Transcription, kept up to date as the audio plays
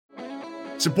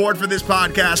Support for this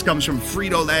podcast comes from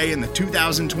Frito-Lay and the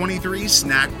 2023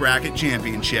 Snack Bracket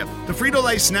Championship. The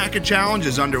Frito-Lay Snack-It Challenge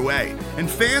is underway, and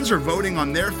fans are voting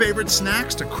on their favorite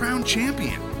snacks to crown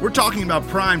champion. We're talking about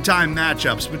prime-time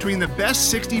matchups between the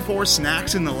best 64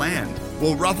 snacks in the land.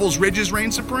 Will Ruffles Ridges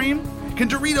reign supreme? Can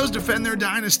Doritos defend their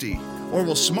dynasty? Or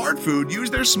will Smart Food use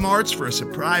their smarts for a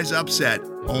surprise upset?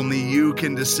 Only you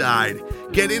can decide.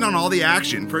 Get in on all the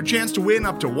action for a chance to win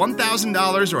up to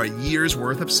 $1,000 or a year's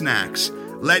worth of snacks.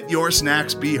 Let your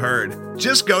snacks be heard.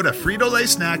 Just go to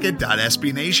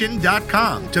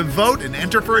fritolaysnacket.sbnation.com to vote and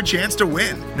enter for a chance to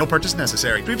win. No purchase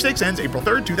necessary. Sweepstakes ends April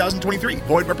 3rd, 2023.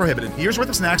 Void where prohibited. Year's worth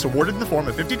of snacks awarded in the form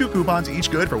of 52 coupons, each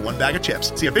good for one bag of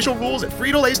chips. See official rules at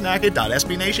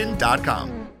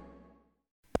fritolaysnacket.sbnation.com.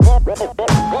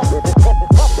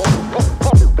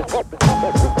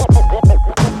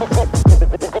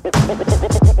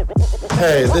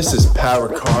 Hey, this is Pat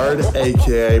Ricard,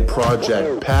 aka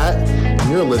Project Pat, and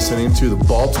you're listening to the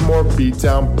Baltimore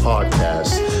Beatdown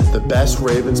Podcast, the best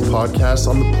Ravens podcast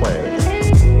on the planet.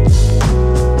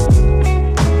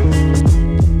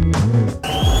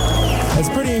 It's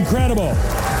pretty incredible.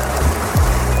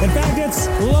 In fact, it's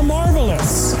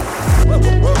la-marvelous.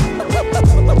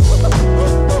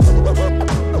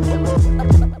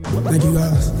 Thank you,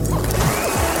 guys.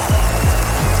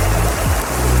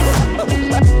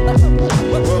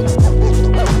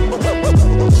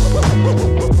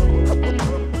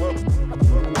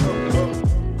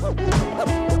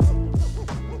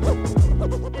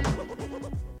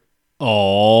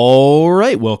 All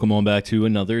right, welcome on back to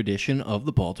another edition of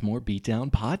the Baltimore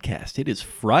Beatdown Podcast. It is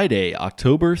Friday,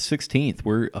 October 16th.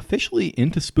 We're officially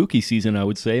into spooky season, I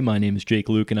would say. My name is Jake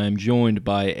Luke, and I'm joined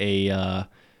by a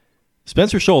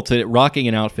Spencer Schultz rocking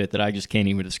an outfit that I just can't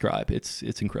even describe.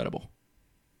 It's incredible.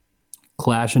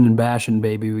 Clashing and bashing,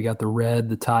 baby. We got the red,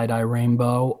 the tie-dye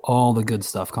rainbow, all the good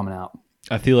stuff coming out.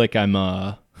 I feel like I'm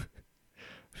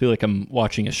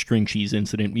watching a String Cheese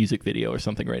Incident music video or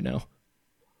something right now.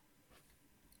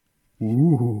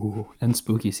 Ooh, and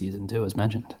spooky season too, as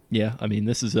mentioned. Yeah, I mean,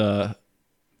 this is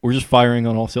we're just firing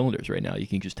on all cylinders right now. You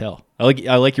can just tell. I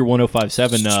like your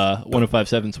 1057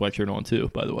 sweatshirt on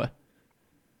too, by the way.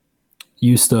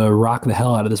 Used to rock the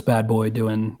hell out of this bad boy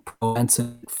doing events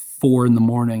at 4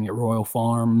 a.m. at Royal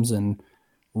Farms and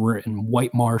we're in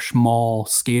White Marsh Mall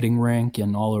skating rink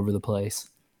and all over the place.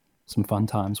 Some fun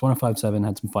times. 1057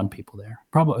 had some fun people there.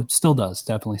 Probably still does.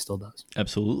 Definitely still does.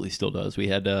 Absolutely still does. We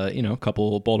had a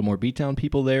couple Baltimore Beatdown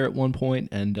people there at one point,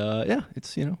 and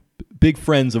it's big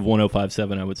friends of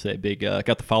 1057. I would say big. Got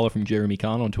the follow from Jeremy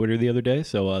Kahn on Twitter the other day,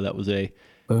 so that was a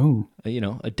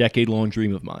decade long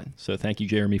dream of mine. So thank you,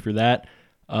 Jeremy, for that.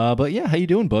 But yeah, how you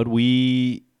doing, bud?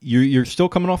 You're still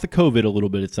coming off the COVID a little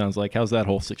bit. It sounds like. How's that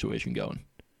whole situation going?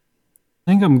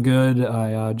 I think I'm good.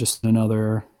 I just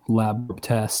another lab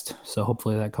test, so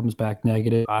hopefully that comes back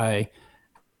negative. I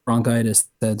bronchitis,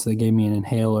 so they gave me an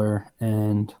inhaler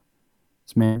and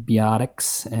some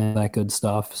antibiotics and that good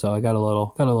stuff. So I got a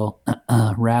little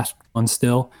rasp on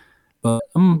still, but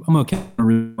I'm okay.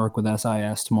 I'm work with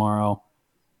SIS tomorrow.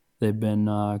 They've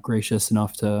been gracious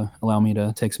enough to allow me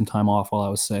to take some time off while I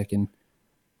was sick and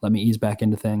let me ease back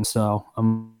into things. So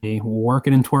I'm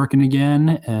working and twerking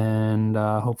again, and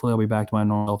hopefully I'll be back to my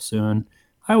normal self soon.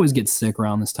 I always get sick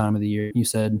around this time of the year. You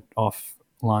said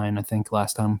offline, I think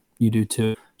last time you do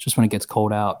too. Just when it gets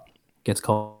cold out, gets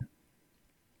cold.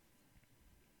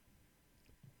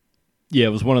 Yeah, it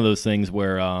was one of those things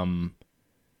where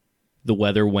the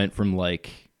weather went from I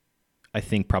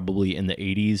think probably in the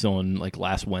 80s on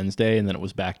last Wednesday, and then it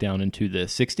was back down into the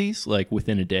 60s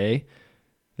within a day.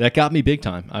 That got me big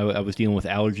time. I was dealing with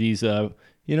allergies,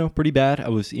 pretty bad. I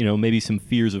was, maybe some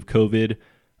fears of COVID.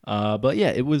 But yeah,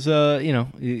 it was,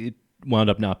 it wound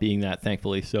up not being that,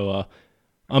 thankfully. So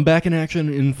I'm back in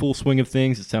action in full swing of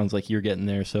things. It sounds like you're getting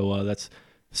there. So that's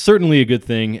certainly a good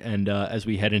thing. And as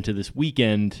we head into this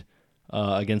weekend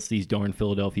against these darn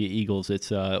Philadelphia Eagles,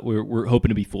 it's we're hoping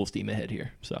to be full steam ahead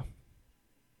here. So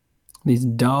these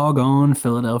doggone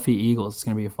Philadelphia Eagles, it's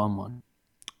going to be a fun one.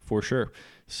 For sure.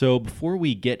 So before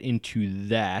we get into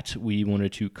that, we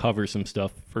wanted to cover some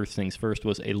stuff. First things first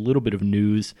was a little bit of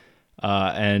news.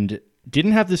 And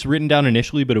didn't have this written down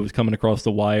initially, but it was coming across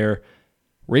the wire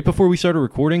right before we started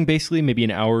recording, basically, maybe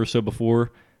an hour or so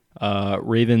before.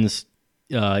 Ravens,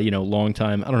 long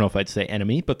time, I don't know if I'd say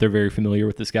enemy, but they're very familiar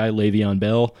with this guy, Le'Veon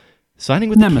Bell, signing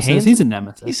with Nemesis. He's a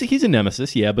nemesis. He's a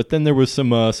nemesis, yeah, but then there was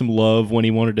some love when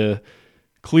he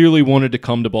clearly wanted to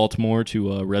come to Baltimore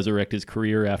to resurrect his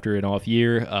career after an off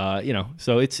year.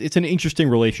 So it's an interesting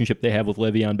relationship they have with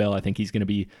Le'Veon Bell. I think he's going to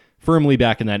be firmly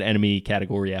back in that enemy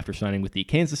category after signing with the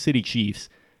Kansas City Chiefs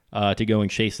to go and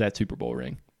chase that Super Bowl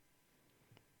ring.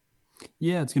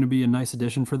 Yeah, it's going to be a nice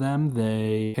addition for them.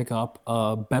 They pick up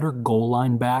a better goal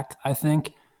line back, I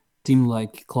think. Seemed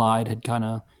like Clyde had kind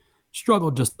of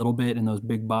struggled just a little bit in those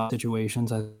big box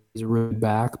situations. I think he's a really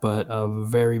back, but a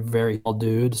very, very tall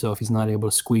dude. So if he's not able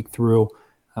to squeak through,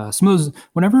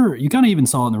 whenever you kind of even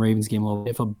saw in the Ravens game a little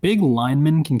bit, if a big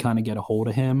lineman can kind of get a hold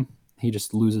of him, he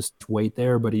just loses weight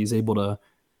there, but he's able to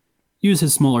use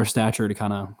his smaller stature to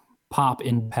kind of pop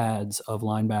in pads of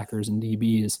linebackers and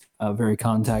DBs. A very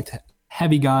contact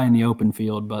heavy guy in the open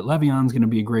field, but Le'Veon's going to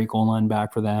be a great goal line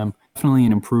back for them. Definitely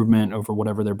an improvement over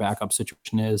whatever their backup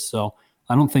situation is. So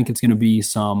I don't think it's going to be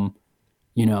some,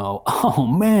 oh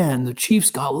man, the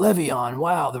Chiefs got Le'Veon.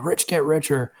 Wow, the rich get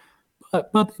richer.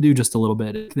 But they do just a little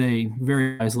bit. They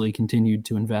very wisely continued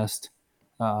to invest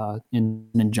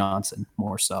in Johnson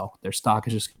more so. Their stock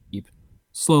is just going to keep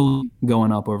slowly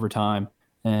going up over time,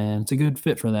 and it's a good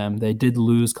fit for them. They did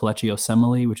lose Kelechi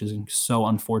Osemele, which is so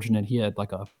unfortunate. He had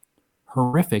like a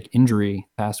horrific injury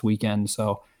past weekend,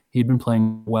 so he'd been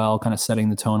playing well, kind of setting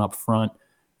the tone up front.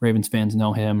 Ravens fans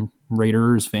know him.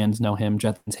 Raiders fans know him.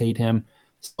 Jets fans hate him.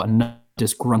 So a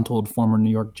disgruntled former New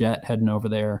York Jet heading over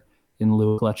there in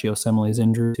lieu of Kelechi Osemele's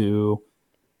injury to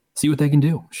see what they can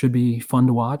do. Should be fun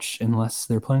to watch unless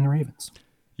they're playing the Ravens.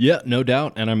 Yeah, no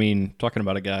doubt. And I mean, talking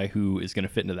about a guy who is going to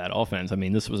fit into that offense, I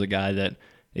mean, this was a guy that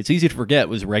it's easy to forget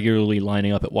was regularly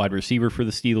lining up at wide receiver for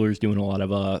the Steelers, doing a lot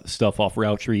of stuff off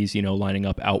route trees, lining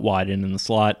up out wide and in the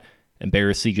slot.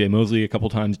 Embarrassed C.J. Mosley a couple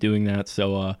times doing that.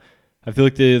 So I feel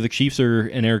like the Chiefs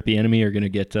and Eric Bieniemy are going to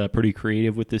get pretty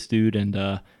creative with this dude, and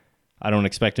I don't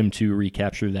expect him to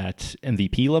recapture that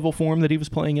MVP level form that he was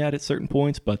playing at certain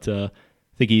points, but I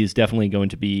think he is definitely going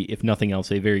to be, if nothing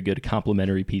else, a very good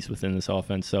complementary piece within this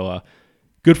offense. So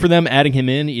good for them adding him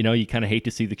in. You kind of hate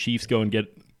to see the Chiefs go and get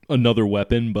another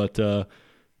weapon, but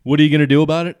what are you going to do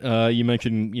about it? You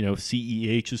mentioned,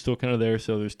 CEH is still kind of there,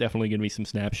 so there's definitely going to be some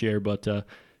snap share, but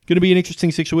going to be an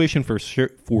interesting situation for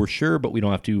sure, but we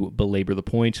don't have to belabor the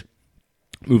point.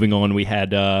 Moving on, we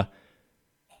had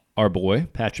our boy,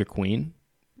 Patrick Queen,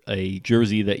 a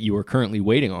jersey that you are currently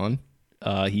waiting on.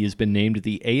 He has been named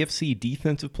the AFC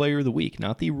Defensive Player of the Week,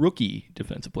 not the Rookie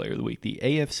Defensive Player of the Week, the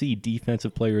AFC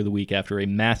Defensive Player of the Week after a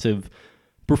massive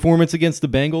performance against the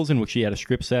Bengals in which he had a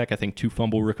strip sack, I think 2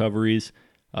 fumble recoveries,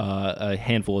 a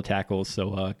handful of tackles.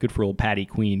 So good for old Patty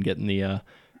Queen getting the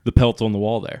pelts on the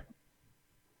wall there.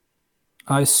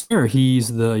 I swear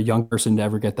he's the young person to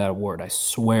ever get that award. I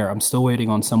swear. I'm still waiting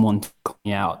on someone to call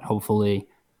me out, hopefully,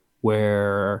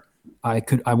 where I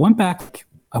went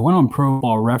on Pro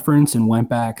Football Reference and went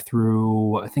back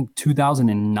through, I think,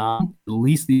 2009. At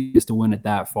least he used to win it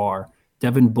that far.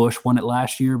 Devin Bush won it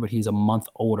last year, but he's a month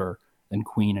older than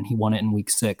Queen, and he won it in week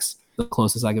 6, the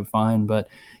closest I could find. But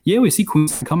yeah, we see Queen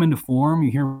come into form.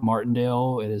 You hear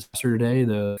Martindale, it is yesterday,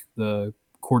 the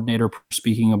coordinator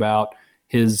speaking about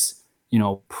his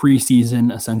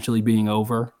preseason essentially being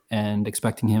over and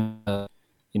expecting him to,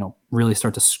 really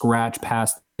start to scratch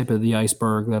past the tip of the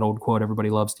iceberg, that old quote everybody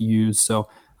loves to use. So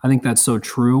I think that's so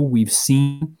true. We've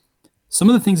seen some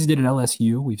of the things he did at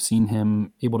LSU. We've seen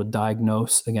him able to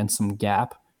diagnose against some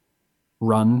gap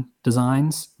run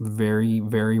designs very,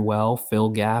 very well, fill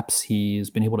gaps. He's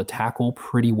been able to tackle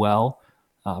pretty well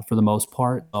for the most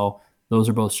part. So those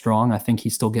are both strong. I think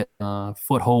he's still getting a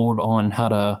foothold on how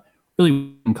to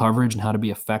really in coverage and how to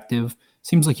be effective.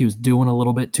 Seems like he was doing a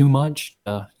little bit too much,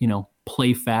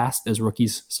 play fast as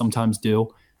rookies sometimes do,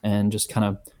 and just kind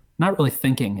of not really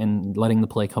thinking and letting the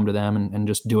play come to them and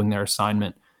just doing their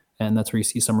assignment. And that's where you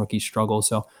see some rookies struggle.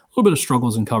 So a little bit of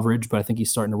struggles in coverage, but I think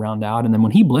he's starting to round out. And then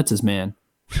when he blitzes, man,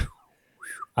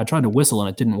 I tried to whistle and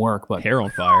it didn't work, but hair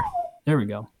on fire. There we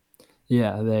go.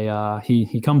 Yeah,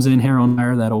 he comes in hair on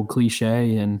fire, that old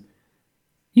cliche, and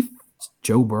he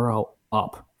Joe Burrow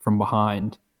up from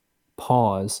behind,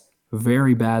 pause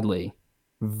very badly.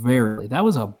 That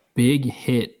was a big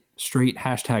hit, straight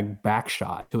 #back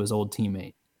shot to his old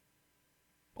teammate.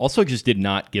 Also just did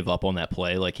not give up on that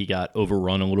play. Like, he got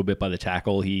overrun a little bit by the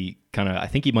tackle. He I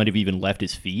think he might have even left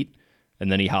his feet,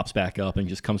 and then he hops back up and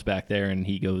just comes back there, and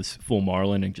he goes full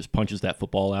Marlin and just punches that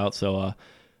football out. So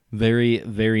very,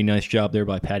 very nice job there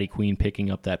by Patty Queen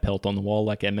picking up that pelt on the wall,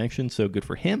 like I mentioned. So good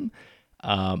for him.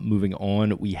 Moving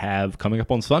on, we have coming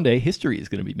up on Sunday, history is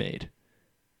going to be made.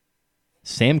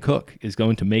 Sam Cook is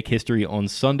going to make history on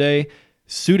Sunday,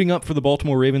 suiting up for the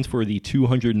Baltimore Ravens for the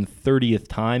 230th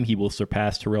time. He will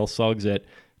surpass Terrell Suggs at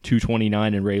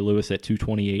 229 and Ray Lewis at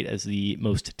 228 as the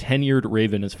most tenured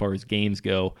Raven as far as games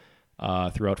go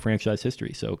throughout franchise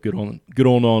history. So good on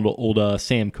old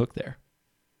Sam Cook there.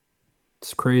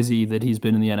 It's crazy that he's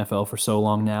been in the NFL for so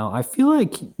long now. I feel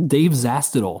like Dave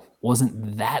Zastudel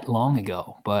wasn't that long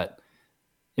ago, but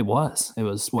It was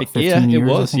what, 15 Yeah, years? it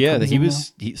was. I think, Yeah, Cook he in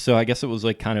was. So I guess it was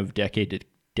like kind of decade to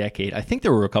decade. I think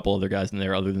there were a couple other guys in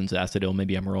there other than Zasadil.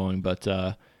 Maybe I'm wrong, but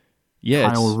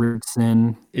yeah, Kyle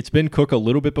Rootson. it's been Cook a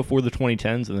little bit before the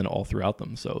 2010s and then all throughout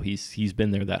them. So he's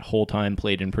been there that whole time,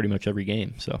 played in pretty much every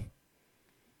game. So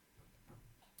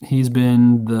He's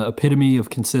been the epitome of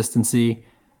consistency.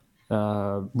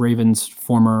 Ravens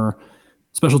former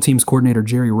special teams coordinator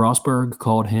Jerry Rosburg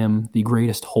called him the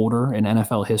greatest holder in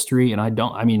NFL history, and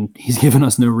I mean, he's given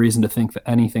us no reason to think that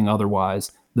anything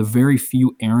otherwise. The very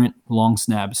few errant long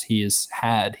snaps he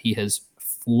has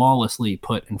flawlessly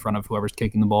put in front of whoever's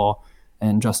kicking the ball,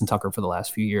 and Justin Tucker for the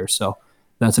last few years. So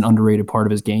that's an underrated part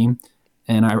of his game.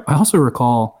 And I also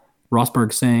recall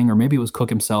Rosburg saying, or maybe it was Cook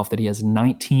himself, that he has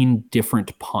 19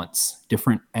 different punts,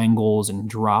 different angles and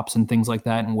drops and things like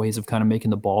that, and ways of kind of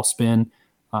making the ball spin.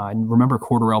 I remember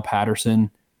Cordarrelle Patterson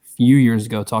a few years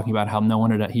ago talking about how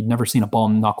he'd never seen a ball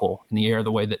knuckle in the air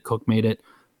the way that Cook made it.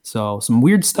 So some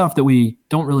weird stuff that we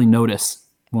don't really notice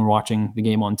when we're watching the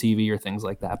game on TV or things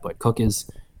like that. But Cook has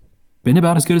been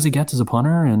about as good as he gets as a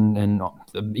punter and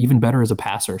even better as a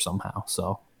passer somehow.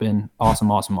 So been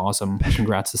awesome.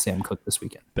 Congrats to Sam Cook this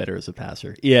weekend. better as a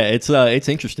passer. Yeah, it's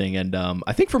interesting, and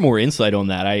I think for more insight on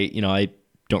that, I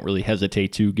don't really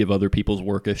hesitate to give other people's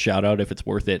work a shout out if it's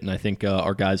worth it. And I think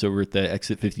our guys over at the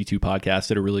Exit 52 podcast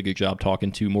did a really good job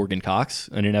talking to Morgan Cox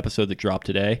in an episode that dropped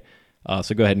today.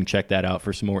 So go ahead and check that out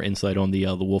for some more insight on the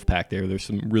Wolfpack there. There's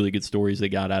some really good stories they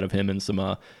got out of him and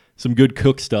some good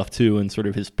Cook stuff too, and sort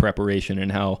of his preparation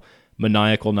and how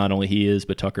maniacal not only he is,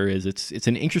 but Tucker is. It's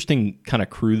an interesting kind of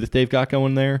crew that they've got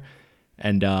going there.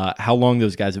 And how long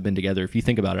those guys have been together. If you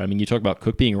think about it, I mean, you talk about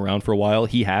Cook being around for a while.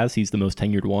 He's the most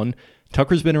tenured one.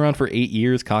 Tucker's been around for 8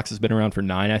 years. Cox has been around for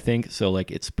 9, I think. So,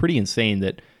 like, it's pretty insane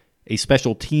that a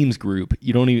special teams group,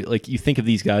 you don't even, like, you think of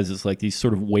these guys as, like, these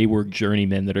sort of wayward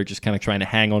journeymen that are just kind of trying to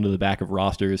hang on to the back of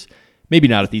rosters. Maybe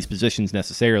not at these positions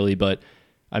necessarily, but,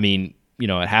 I mean,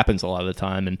 it happens a lot of the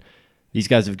time. And these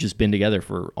guys have just been together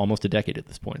for almost a decade at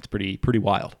this point. It's pretty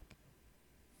wild.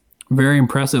 Very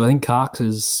impressive. I think Cox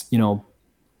has,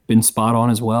 been spot on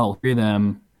as well. Three of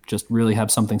them just really have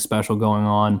something special going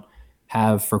on,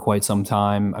 have for quite some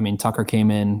time. I mean, Tucker came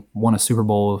in, won a Super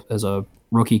Bowl as a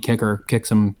rookie kicker, kicked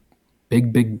some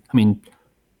big,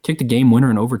 kicked a game winner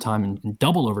in overtime and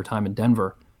double overtime in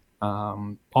Denver.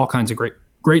 All kinds of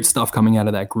great stuff coming out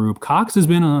of that group. Cox has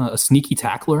been a sneaky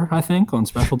tackler, I think, on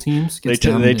special teams. They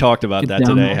talked about that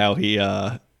today, how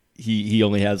he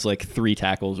only has like 3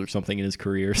 tackles or something in his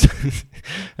career.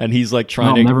 And he's like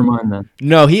trying to... never mind that.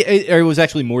 No, it was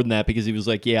actually more than that, because he was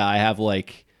like, yeah, I have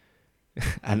like...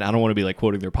 And I don't want to be like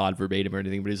quoting their pod verbatim or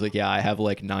anything, but he's like, yeah, I have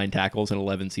like 9 tackles in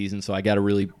 11 seasons, so I got to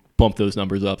really bump those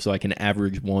numbers up so I can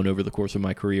average 1 over the course of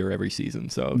my career every season.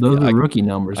 So those are rookie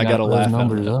numbers. I got to laugh at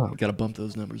them. Up. Got to bump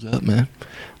those numbers up, man.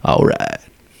 All right.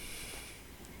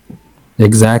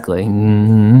 Exactly.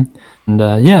 Mm-hmm.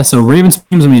 And so Ravens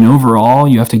teams, overall,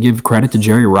 you have to give credit to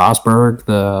Jerry Rosburg,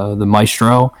 the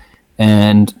maestro.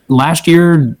 And last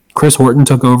year, Chris Horton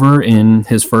took over in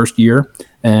his first year,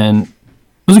 and it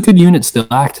was a good unit still.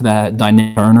 Lacked that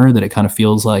dynamic Turner that it kind of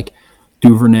feels like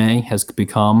Duvernay has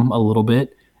become a little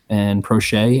bit, and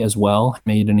Prochet as well.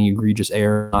 Made any egregious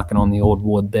error knocking on the old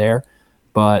wood there.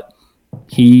 But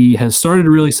he has started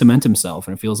to really cement himself,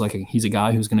 and it feels like he's a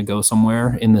guy who's going to go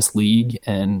somewhere in this league,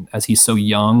 and as he's so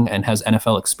young and has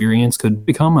NFL experience, could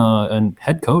become a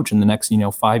head coach in the next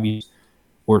 5 years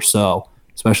or so,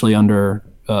 especially under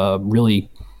a really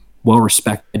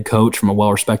well-respected coach from a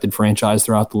well-respected franchise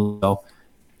throughout the league. So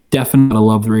definitely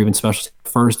love the Ravens special teams.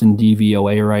 First in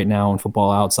DVOA right now in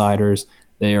Football Outsiders.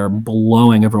 They are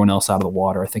blowing everyone else out of the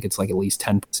water. I think it's like at least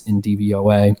 10 in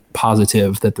DVOA.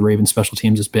 Positive that the Ravens special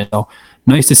teams has been. So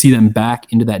nice to see them back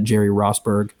into that Jerry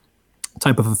Rosburg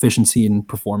type of efficiency and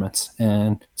performance.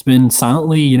 And it's been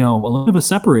silently, a little bit of a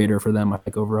separator for them, I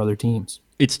think, over other teams.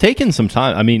 It's taken some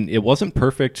time. I mean, it wasn't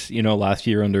perfect, last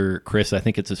year under Chris. I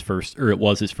think it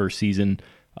was his first season.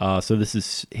 So this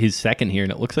is his second here,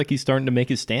 and it looks like he's starting to make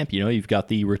his stamp. You've got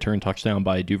the return touchdown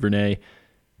by Duvernay.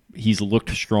 He's looked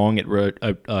strong at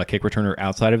kick returner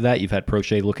outside of that. You've had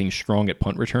Prochet looking strong at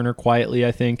punt returner quietly,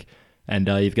 I think. And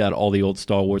you've got all the old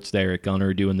stalwarts there at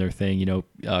Gunner doing their thing,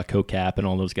 Co-Cap and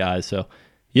all those guys. So,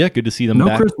 yeah, good to see them back.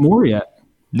 No Chris Moore yet.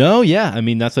 No, yeah. I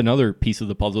mean, that's another piece of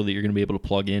the puzzle that you're going to be able to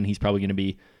plug in. He's probably going to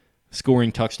be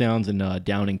scoring touchdowns and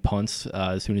downing punts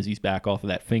as soon as he's back off of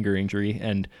that finger injury.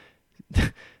 And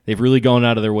they've really gone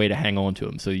out of their way to hang on to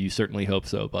him. So you certainly hope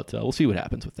so. But we'll see what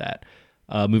happens with that.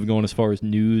 Moving on as far as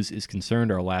news is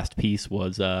concerned, our last piece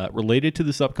was related to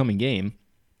this upcoming game.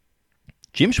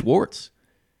 Jim Schwartz,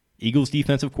 Eagles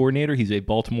defensive coordinator. He's a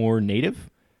Baltimore native.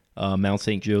 Mount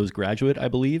St. Joe's graduate, I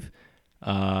believe.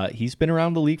 He's been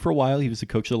around the league for a while. He was the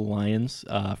coach of the Lions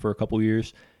for a couple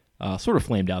years. Sort of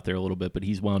flamed out there a little bit, but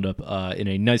he's wound up in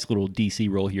a nice little DC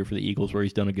role here for the Eagles where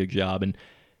he's done a good job. And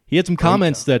he had some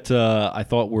comments that I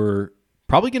thought were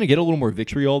probably going to get a little more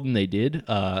vitriol than they did.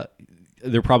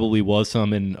 There probably was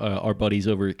some in our buddies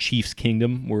over at Chiefs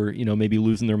Kingdom were, maybe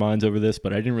losing their minds over this,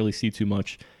 but I didn't really see too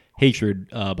much hatred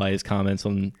by his comments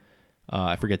on,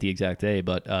 I forget the exact day,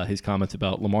 but his comments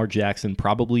about Lamar Jackson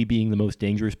probably being the most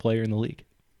dangerous player in the league.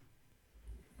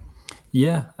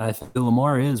 Yeah, I think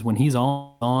Lamar is. When he's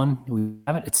on, we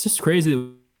haven't. It's just crazy that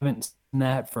we haven't seen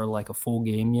that for like a full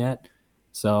game yet.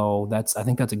 So I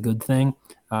think that's a good thing.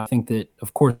 I think that,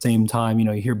 of course, at the same time,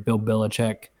 you hear Bill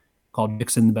Belichick called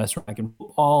Dixon the best running back in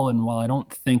football, and while I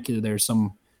don't think there's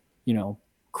some,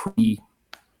 crazy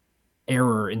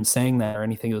error in saying that or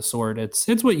anything of the sort, it's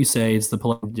what you say. It's the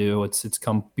polite to do. It's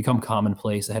become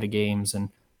commonplace ahead of games and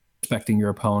respecting your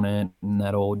opponent and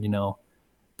that old,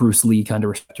 Bruce Lee kind of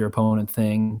respect your opponent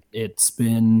thing. It's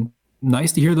been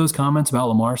nice to hear those comments about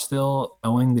Lamar still,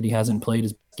 knowing that he hasn't played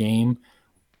his game.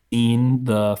 Seen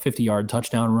the 50-yard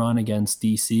touchdown run against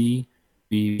DC.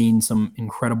 We've seen some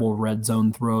incredible red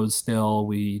zone throws still.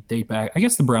 We date back, I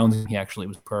guess the Browns game, he actually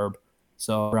was superb.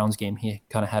 So Browns game, he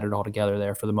kind of had it all together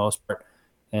there for the most part.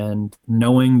 And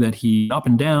knowing that he up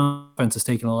and down, offense has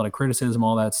taken a lot of criticism,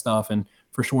 all that stuff, and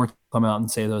for sure to come out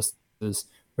and say those is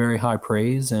very high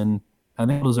praise, and I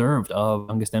think deserved of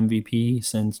youngest MVP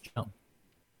since John.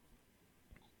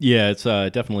 Yeah, it's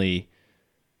definitely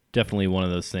one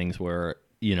of those things where,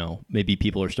 maybe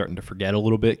people are starting to forget a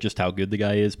little bit just how good the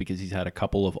guy is because he's had a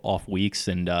couple of off weeks,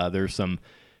 and there's some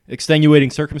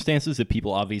extenuating circumstances that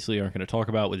people obviously aren't going to talk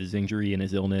about with his injury and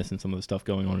his illness and some of the stuff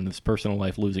going on in his personal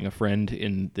life, losing a friend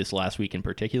in this last week in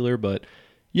particular. But,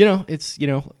 he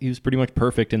was pretty much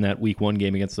perfect in that week 1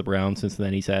 game against the Browns. Since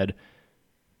then, he's had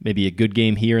maybe a good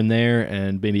game here and there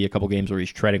and maybe a couple games where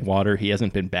he's treading water. He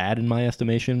hasn't been bad in my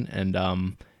estimation. And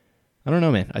I don't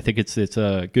know, man. I think it's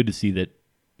good to see that,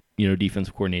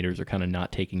 defensive coordinators are kind of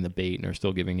not taking the bait and are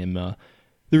still giving him the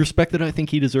respect that I think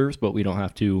he deserves, but we don't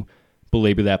have to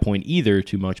belabor that point either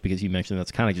too much because you mentioned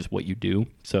that's kind of just what you do.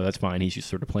 So that's fine. He's just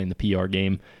sort of playing the PR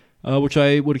game, which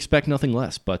I would expect nothing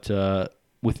less. But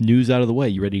with news out of the way,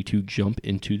 you ready to jump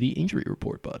into the injury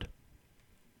report, bud?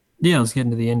 Yeah, let's get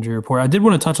into the injury report. I did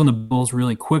want to touch on the Bills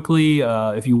really quickly.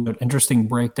 If you want an interesting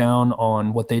breakdown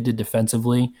on what they did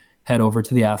defensively, head over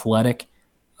to The Athletic.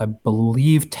 I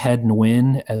believe Ted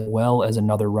Nguyen, as well as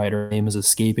another writer, name is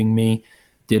escaping me,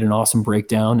 did an awesome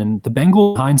breakdown. And the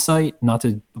Bengals, hindsight, not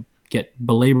to get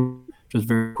belabored just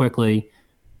very quickly,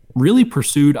 really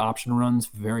pursued option runs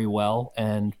very well.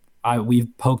 And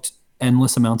we've poked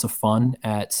endless amounts of fun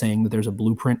at saying that there's a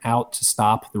blueprint out to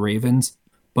stop the Ravens.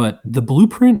 But the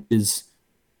blueprint is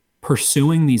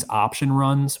pursuing these option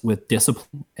runs with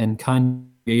discipline and kind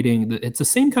of creating. It's the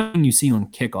same kind of thing you see on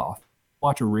kickoff.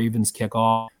 Watch a Ravens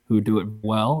kickoff who do it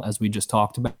well, as we just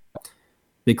talked about.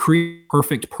 They create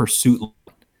perfect pursuit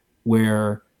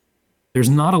where there's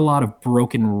not a lot of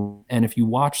broken. And if you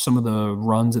watch some of the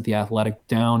runs at the Athletic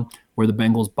down where the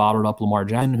Bengals bottled up Lamar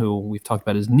Jackson, who we've talked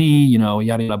about his knee, yada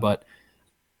yada, but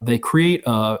they create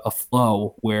a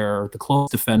flow where the close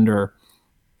defender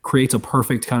creates a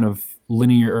perfect kind of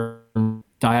linear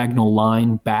diagonal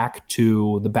line back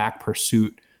to the back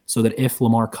pursuit so that if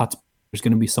Lamar cuts, there's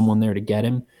going to be someone there to get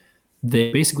him.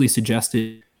 They basically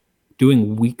suggested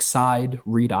doing weak side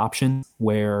read options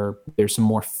where there's some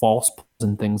more false pulls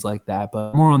and things like that.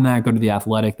 But more on that, go to The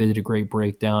Athletic. They did a great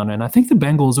breakdown. And I think the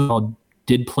Bengals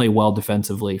did play well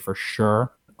defensively for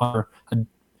sure. Are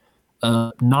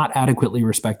not adequately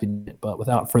respected. But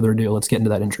without further ado, let's get into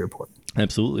that injury report.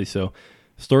 Absolutely. So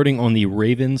starting on the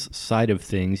Ravens side of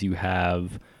things, you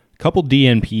have a couple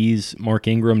DNPs. Mark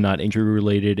Ingram, not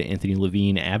injury-related. Anthony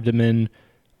Levine, abdomen.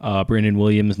 Brandon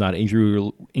Williams, not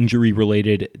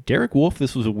injury-related. Derek Wolfe,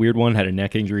 this was a weird one, had a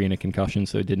neck injury and a concussion,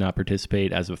 so did not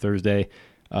participate as of Thursday.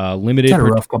 Limited. Had a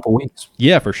rough couple weeks.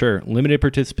 Yeah, for sure. Limited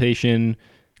participation.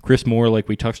 Chris Moore, like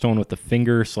we touched on with the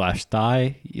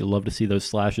finger/thigh. You love to see those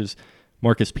slashes.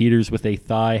 Marcus Peters with a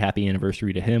thigh. Happy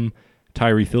anniversary to him.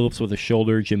 Tyree Phillips with a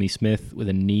shoulder. Jimmy Smith with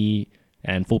a knee.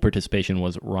 And full participation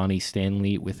was Ronnie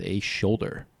Stanley with a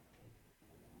shoulder.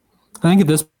 I think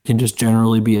this can just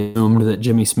generally be assumed that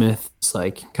Jimmy Smith is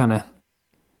like kind of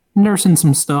nursing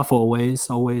some stuff always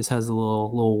has a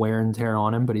little wear and tear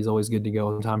on him, but he's always good to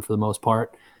go in time for the most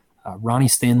part. Ronnie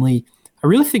Stanley, I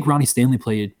really think Ronnie Stanley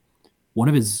played one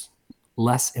of his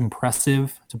less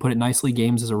impressive, to put it nicely,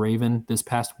 games as a Raven this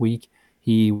past week.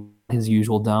 His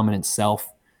usual dominant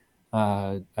self.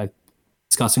 I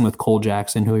discussing with Cole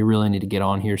Jackson, who we really need to get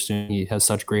on here soon. He has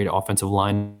such great offensive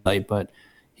line sight, but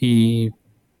he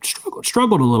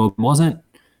struggled a little. Wasn't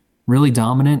really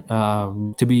dominant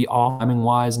to be all-timing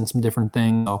wise and some different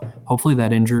things. So hopefully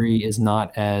that injury is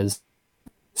not as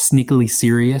sneakily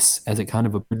serious as it kind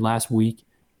of appeared last week.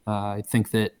 I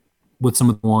think that with some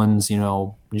of the ones,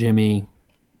 Jimmy,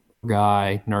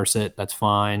 guy, nurse it, that's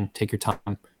fine. Take your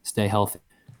time, stay healthy.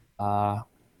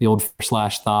 The old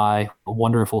 /thigh. I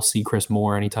wonder if we'll see Chris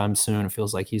Moore anytime soon. It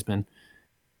feels like he's been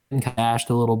cashed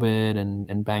a little bit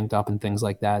and banged up and things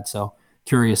like that. So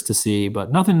curious to see,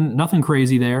 but nothing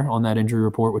crazy there on that injury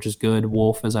report, which is good.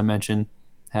 Wolf, as I mentioned,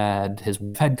 had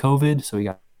COVID, so he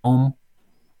got home.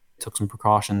 Took some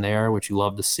precaution there, which you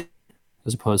love to see,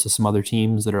 as opposed to some other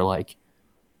teams that are like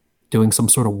doing some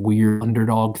sort of weird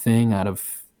underdog thing out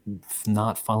of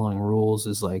not following rules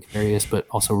is like various, but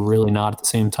also really not at the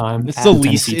same time. It's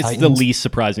the least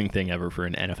surprising thing ever for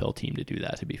an NFL team to do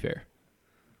that, to be fair.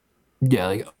 Yeah,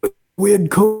 like we had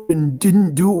COVID and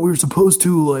didn't do what we were supposed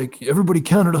to. Like everybody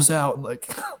counted us out.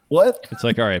 Like what? It's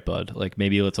like, all right, bud. Like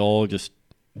maybe let's all just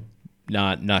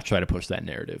not try to push that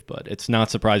narrative. But it's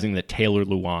not surprising that Taylor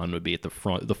Lewan would be at the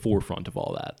forefront of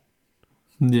all that.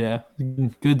 Yeah,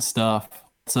 good stuff.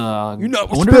 You're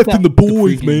not respecting the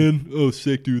boys, man. Oh,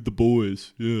 sick, dude. The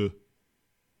boys. Yeah.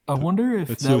 I wonder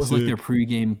if that was like their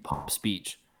pregame pop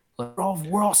speech. Like,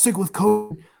 we're all sick with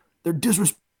COVID. They're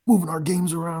moving our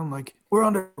games around. Like, we're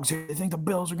underdogs here. They think the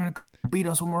Bills are going to beat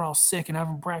us when we're all sick and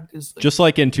haven't practiced. Just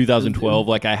like in 2012,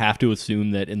 like I have to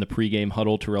assume that in the pregame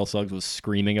huddle, Terrell Suggs was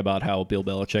screaming about how Bill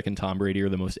Belichick and Tom Brady are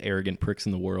the most arrogant pricks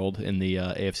in the world in the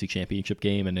AFC Championship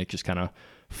game, and it just kind of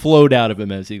flowed out of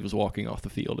him as he was walking off the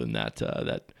field in that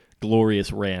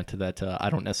glorious rant that I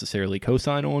don't necessarily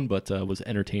co-sign on, but was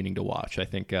entertaining to watch. I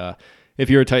think if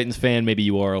you're a Titans fan, maybe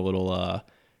you are a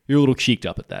little cheeked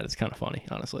up at that. It's kind of funny,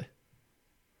 honestly.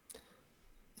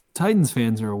 Titans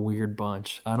fans are a weird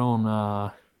bunch. I don't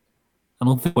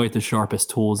think quite the sharpest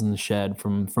tools in the shed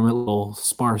from a little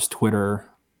sparse Twitter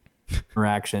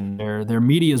interaction. Their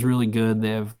media is really good.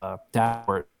 They have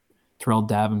Terrell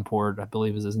Davenport, I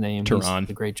believe is his name. He does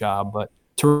a great job, but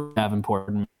Terrell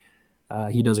Davenport,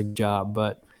 he does a good job.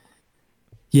 But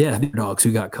yeah, the dogs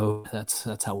who got COVID.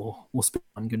 That's how we'll speak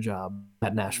on. Good job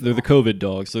at Nashville. They're the COVID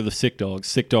dogs. They're the sick dogs.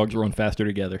 Sick dogs run faster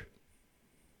together.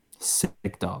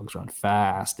 Sick dogs run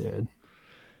fast, dude.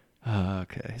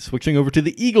 Okay. Switching over to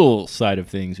the Eagles side of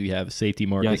things, we have safety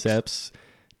Marcus Epps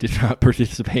did not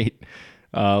participate.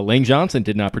 Lane Johnson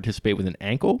did not participate with an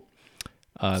ankle.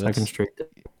 Second straight.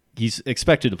 He's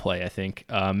expected to play, I think.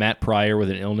 Matt Pryor with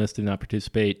an illness did not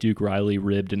participate. Duke Riley,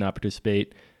 rib, did not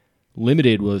participate.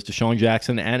 Limited was Deshaun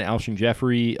Jackson and Alshon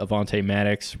Jeffrey, Avonte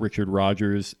Maddox, Richard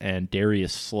Rodgers, and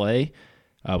Darius Slay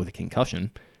with a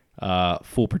concussion.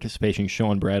 Full participation,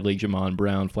 Sean Bradley, Jamon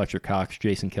Brown, Fletcher Cox,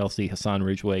 Jason Kelsey, Hassan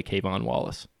Ridgeway, Kayvon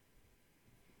Wallace.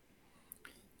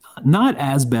 Not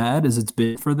as bad as it's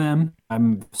been for them.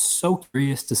 I'm so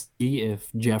curious to see if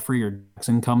Jeffrey or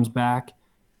Jackson comes back.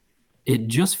 It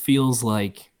just feels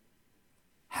like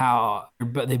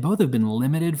but they both have been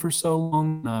limited for so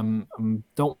long.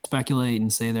 Don't speculate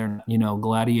and say they're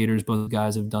gladiators. Both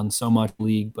guys have done so much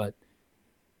league, but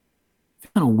it's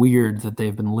kind of weird that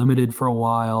they've been limited for a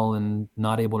while and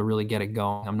not able to really get it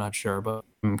going. I'm not sure, but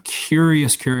I'm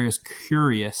curious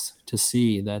to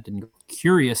see that. And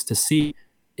curious to see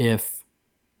if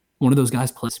one of those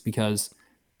guys plays, because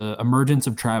the emergence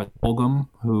of Travis Fulgham,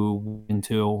 who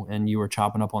into and you were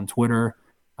chopping up on Twitter,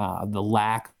 the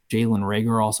lack of Jalen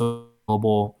Reagor also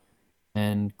available,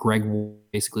 and Greg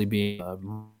basically being a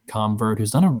convert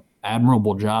who's done an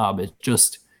admirable job. It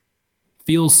just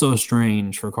feels so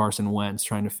strange for Carson Wentz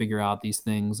trying to figure out these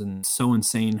things, and so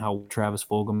insane how Travis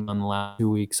Fulgham in the last 2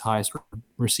 weeks, highest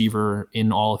receiver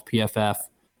in all of PFF,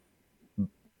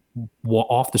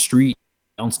 off the street,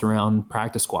 bounced around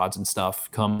practice squads and stuff,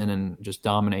 come in and just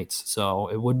dominates. So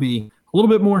it would be a little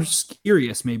bit more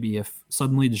curious maybe if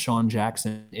suddenly Deshaun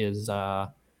Jackson is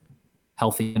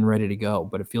healthy and ready to go.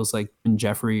 But it feels like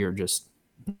Jeffrey are just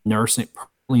nursing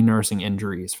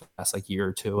injuries for the last year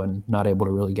or two and not able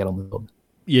to really get on the field.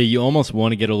 Yeah, you almost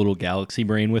want to get a little galaxy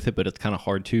brain with it, but it's kind of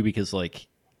hard to, because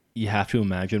you have to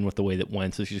imagine with the way that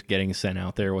Wentz is just getting sent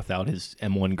out there without his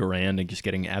M1 Garand and just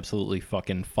getting absolutely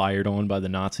fucking fired on by the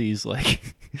Nazis.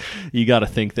 You got to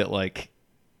think that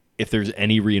if there's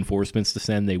any reinforcements to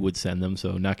send, they would send them.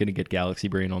 So not going to get galaxy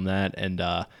brain on that. And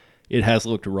it has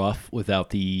looked rough without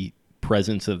the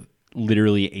presence of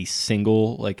literally a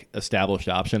single established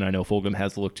option. I know Fulgham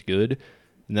has looked good,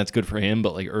 and that's good for him,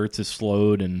 but Ertz is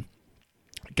slowed and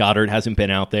Goddard hasn't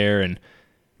been out there, and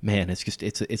man,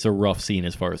 it's a rough scene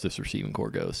as far as this receiving core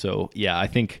goes. So yeah, I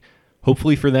think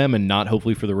hopefully for them and not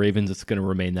hopefully for the Ravens, it's going to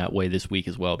remain that way this week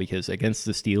as well, because against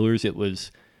the Steelers, it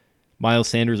was Miles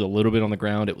Sanders a little bit on the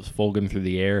ground. It was Fulgham through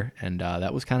the air, and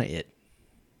that was kind of it.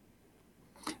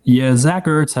 Yeah, Zach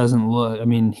Ertz hasn't looked. I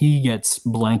mean, he gets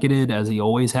blanketed as he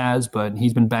always has, but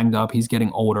he's been banged up. He's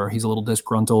getting older. He's a little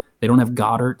disgruntled. They don't have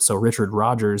Goddard, so Richard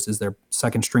Rodgers is their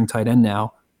second string tight end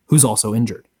now, who's also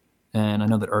injured. And I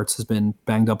know that Ertz has been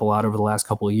banged up a lot over the last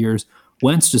couple of years.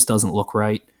 Wentz just doesn't look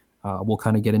right. We'll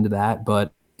kind of get into that,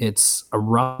 but it's a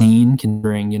rough scene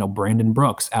considering, Brandon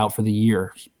Brooks out for the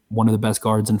year, one of the best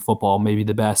guards in football, maybe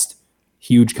the best,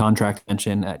 huge contract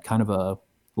extension at kind of a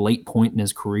late point in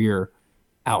his career,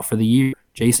 out for the year.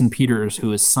 Jason Peters,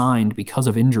 who is signed because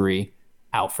of injury,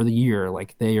 out for the year.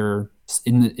 Like they are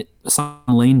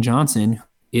Lane Johnson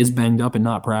is banged up and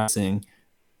not practicing.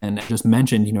 And I just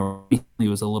mentioned, he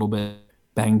was a little bit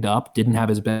banged up, didn't have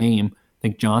his best game. I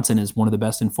think Johnson is one of the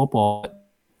best in football.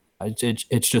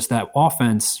 It's just that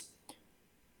offense,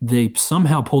 they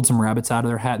somehow pulled some rabbits out of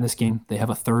their hat in this game. They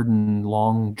have a 3rd and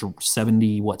long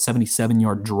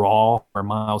 77-yard draw where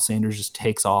Miles Sanders just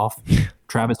takes off.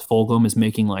 Travis Fulgham is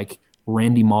making like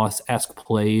Randy Moss-esque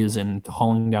plays and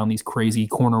hauling down these crazy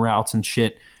corner routes and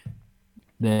shit.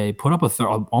 They put up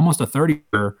almost a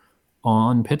 30-er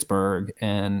on Pittsburgh,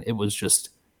 and it was just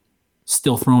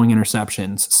still throwing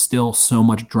interceptions, still so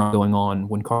much drama going on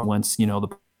when Carson Wentz,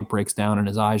 the breaks down and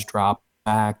his eyes drop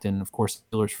back. And of course,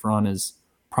 the Steelers front is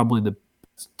probably the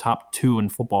top 2 in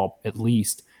football at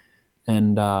least.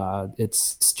 And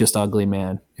it's just ugly,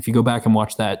 man. If you go back and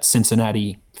watch that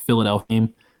Cincinnati-Philadelphia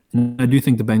game, and I do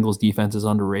think the Bengals defense is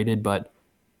underrated, but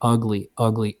ugly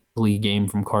game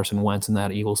from Carson Wentz and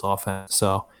that Eagles offense.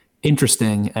 So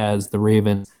interesting as the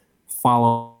Ravens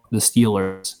follow the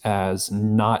Steelers as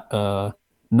not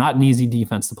an easy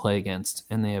defense to play against,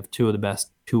 and they have 2 of the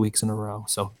best 2 weeks in a row.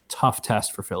 So tough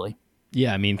test for Philly.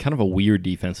 Yeah, I mean, kind of a weird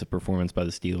defensive performance by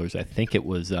the Steelers. I think it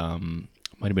was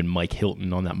might have been Mike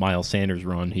Hilton on that Miles Sanders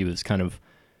run.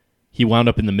 He wound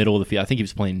up in the middle of the field. I think he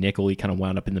was playing nickel. He kind of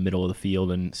wound up in the middle of the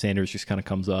field, and Sanders just kind of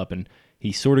comes up, and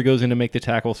he sort of goes in to make the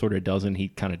tackle, sort of doesn't. He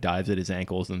kind of dives at his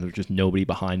ankles, and there's just nobody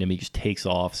behind him. He just takes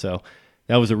off. So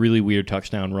that was a really weird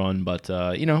touchdown run, but,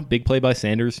 big play by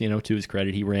Sanders, to his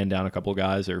credit. He ran down a couple of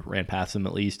guys, or ran past them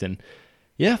at least, and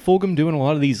yeah, Fulgham doing a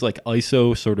lot of these like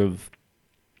ISO sort of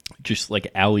just like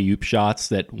alley-oop shots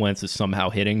that Wentz is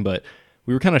somehow hitting, but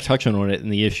we were kind of touching on it,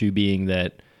 and the issue being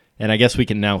that, and I guess we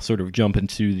can now sort of jump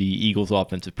into the Eagles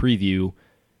offensive preview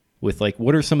with like,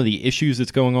 what are some of the issues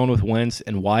that's going on with Wentz,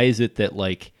 and why is it that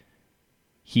like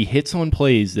he hits on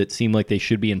plays that seem like they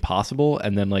should be impossible,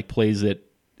 and then like plays that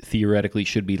theoretically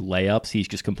should be layups, he's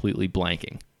just completely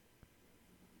blanking?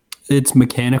 It's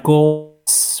mechanical,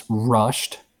 it's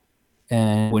rushed,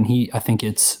 and I think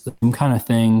it's the same kind of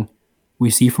thing we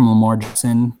see from Lamar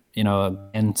Jackson,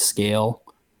 and scale,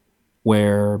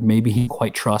 where maybe he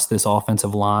quite trusts this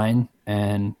offensive line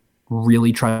and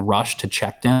really try to rush to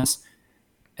check downs.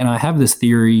 And I have this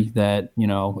theory that,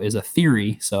 is a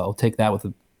theory, so I'll take that with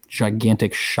a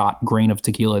gigantic grain of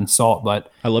tequila and salt.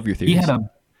 But I love your theories.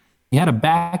 He had a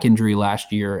back injury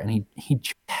last year, and he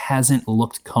hasn't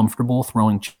looked comfortable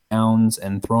throwing downs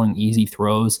and throwing easy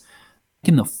throws.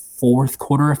 In the 4th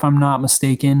quarter, if I'm not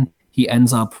mistaken, he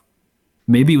ends up,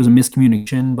 maybe it was a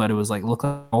miscommunication, but it was like, look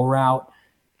at a route.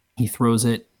 He throws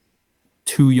it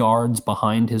 2 yards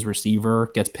behind his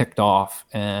receiver, gets picked off,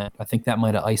 and I think that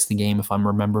might have iced the game if I'm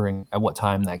remembering at what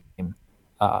time that game.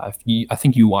 I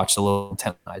think you watched a little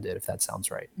intent than I did, if that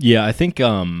sounds right. Yeah, I think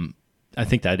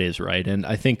that is right, and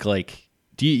I think like,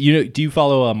 do you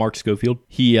follow Mark Schofield?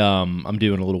 He I'm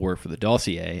doing a little work for the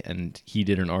dossier, and he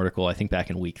did an article I think back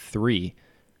in week 3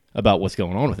 about what's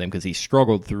going on with him, because he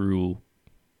struggled through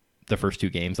the first 2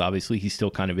 games. Obviously, he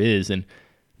still kind of is, and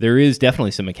there is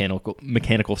definitely some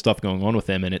mechanical stuff going on with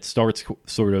him, and it starts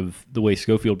sort of the way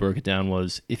Schofield broke it down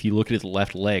was if you look at his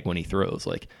left leg when he throws,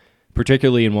 like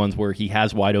particularly in ones where he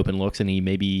has wide open looks and he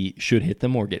maybe should hit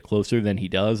them or get closer than he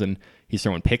does, and he's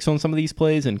throwing picks on some of these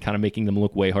plays and kind of making them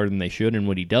look way harder than they should. And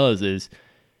what he does is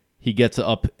he gets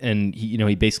up and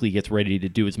he basically gets ready to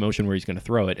do his motion where he's going to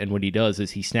throw it, and what he does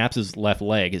is he snaps his left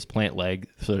leg, his plant leg,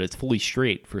 so that it's fully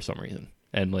straight for some reason.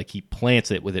 And like he plants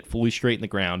it with it fully straight in the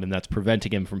ground, and that's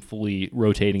preventing him from fully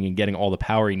rotating and getting all the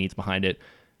power he needs behind it.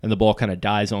 And the ball kind of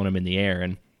dies on him in the air.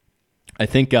 And I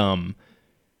think, I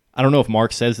don't know if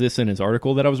Mark says this in his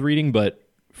article that I was reading, but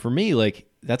for me, like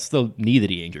that's the knee that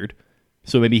he injured.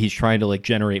 So maybe he's trying to like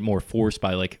generate more force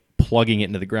by like plugging it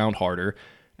into the ground harder.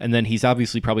 And then he's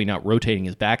obviously probably not rotating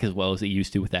his back as well as he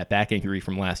used to with that back injury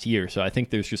from last year. So I think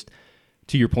there's just,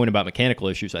 to your point about mechanical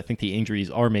issues, I think the injuries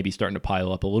are maybe starting to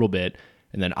pile up a little bit.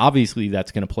 And then obviously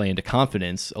that's going to play into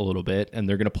confidence a little bit, and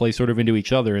they're going to play sort of into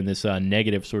each other in this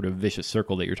negative sort of vicious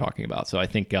circle that you're talking about. So I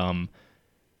think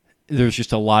there's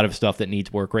just a lot of stuff that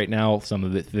needs work right now. Some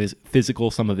of it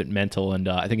physical, some of it mental, and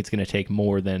I think it's going to take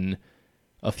more than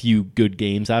a few good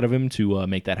games out of him to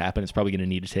make that happen. It's probably going to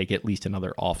need to take at least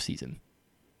another off season.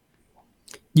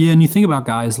 Yeah, and you think about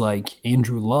guys like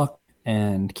Andrew Luck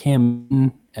and Cam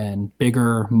Newton and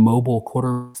bigger mobile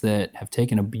quarterbacks that have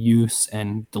taken abuse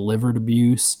and delivered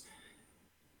abuse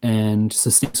and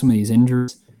sustained some of these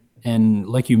injuries. And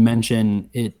like you mentioned,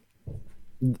 an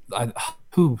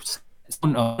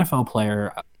NFL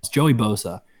player, Joey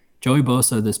Bosa. Joey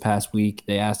Bosa this past week,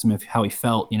 they asked him how he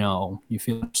felt, you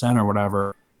feel 100% or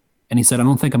whatever. And he said, I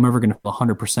don't think I'm ever going to feel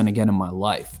 100% again in my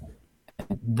life.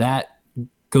 And that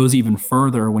goes even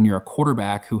further when you're a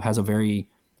quarterback who has a very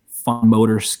fine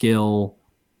motor skill,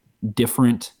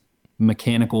 different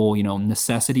mechanical,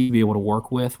 necessity to be able to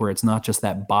work with, where it's not just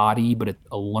that body, but it's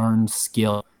a learned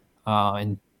skill.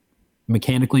 And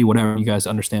mechanically, whatever, you guys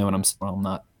understand what I'm saying. I'm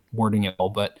not wording it all,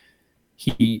 but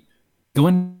he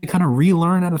going to kind of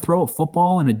relearn how to throw a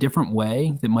football in a different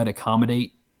way that might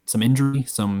accommodate some injury,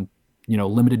 some,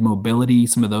 limited mobility,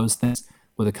 some of those things,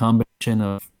 with a combination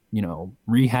of,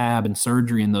 rehab and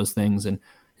surgery and those things. And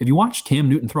if you watch Cam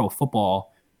Newton throw a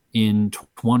football in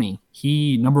 20,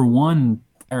 he, number one,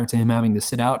 prior to him having to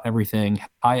sit out everything,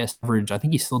 highest average, I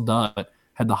think he still does, but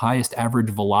had the highest average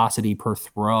velocity per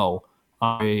throw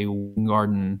on a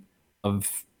Garden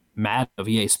of Matt of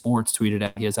EA Sports tweeted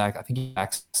out. He has, I think, he has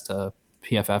access to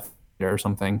PFF or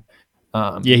something.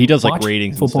 Yeah, he does like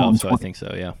ratings and stuff, so I think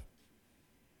so, yeah.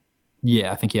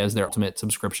 Yeah, I think he has their ultimate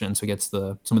subscription, so he gets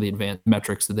some of the advanced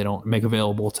metrics that they don't make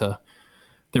available to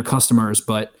their customers.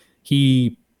 But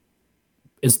he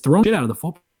is throwing shit out of the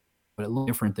football, but it looks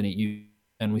different than it used.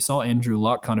 And we saw Andrew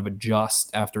Luck kind of adjust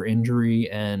after injury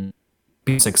and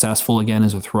be successful again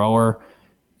as a thrower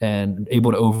and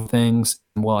able to over things.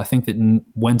 Well, I think that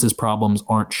Wentz's problems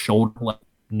aren't shoulder like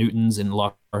Newton's and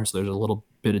Luck are, so there's a little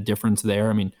bit of difference there.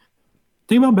 I mean,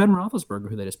 think about Ben Roethlisberger,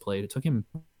 who they just played. It took him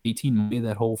 18 months,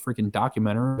 that whole freaking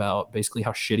documentary about basically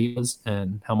how shitty he was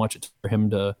and how much it took for him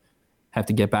to have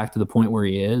to get back to the point where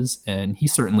he is. And he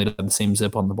certainly doesn't have the same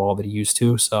zip on the ball that he used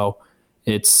to. So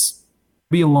it's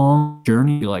be a long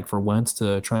journey, like, for Wentz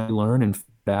to try to learn and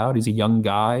figure it out. He's a young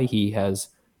guy. He has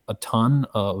a ton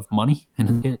of money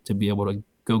in it to be able to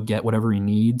go get whatever he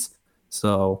needs.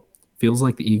 So feels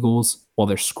like the Eagles, while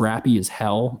they're scrappy as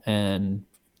hell and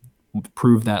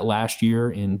proved that last year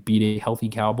and beat a healthy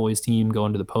Cowboys team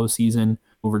going to the postseason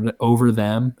over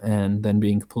them and then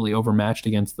being completely overmatched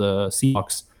against the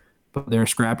Seahawks. But they're a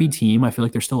scrappy team. I feel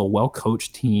like they're still a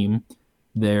well-coached team.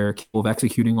 They're capable of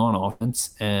executing on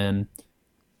offense. And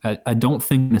I don't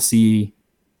think to see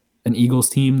an Eagles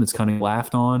team that's kind of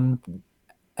laughed on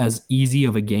as easy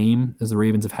of a game as the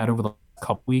Ravens have had over the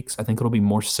couple weeks. I think it'll be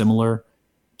more similar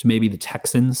to maybe the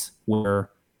Texans, where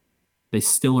they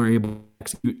still are able to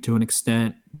execute to an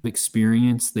extent of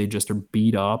experience. They just are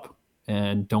beat up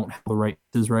and don't have the right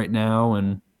pieces right now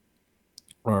and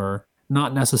are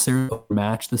not necessarily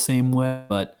matched the same way.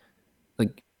 But like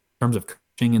in terms of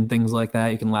coaching and things like that,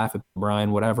 you can laugh at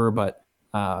Brian, whatever. But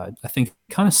I think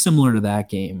kind of similar to that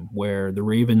game where the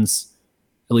Ravens,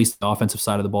 at least the offensive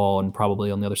side of the ball and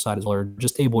probably on the other side as well, are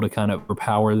just able to kind of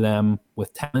overpower them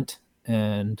with talent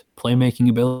and playmaking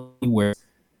ability, where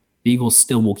the Eagles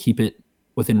still will keep it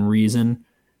within reason.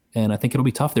 And I think it'll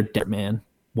be tough. They're dead, man.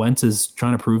 Wentz is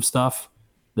trying to prove stuff.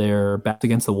 They're backed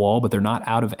against the wall, but they're not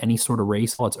out of any sort of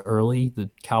race. It's early. The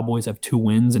Cowboys have 2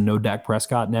 wins and no Dak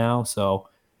Prescott now. So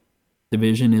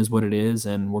division is what it is,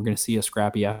 and we're going to see a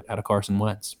scrappy out of Carson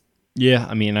Wentz. Yeah,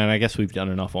 I mean, and I guess we've done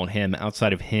enough on him.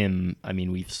 Outside of him, I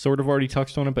mean, we've sort of already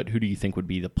touched on it, but who do you think would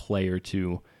be the player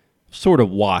to sort of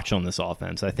watch on this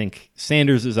offense? I think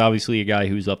Sanders is obviously a guy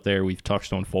who's up there. We've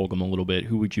touched on Fulgham a little bit.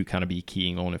 Who would you kind of be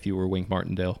keying on if you were Wink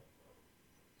Martindale?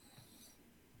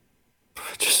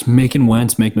 Just making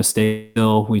Wentz make mistakes.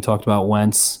 We talked about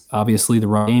Wentz, obviously the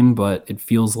run game, but it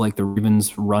feels like the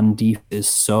Ravens' run defense is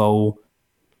so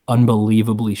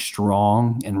unbelievably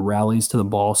strong and rallies to the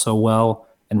ball so well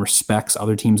and respects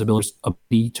other teams'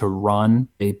 ability to run.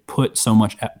 They put so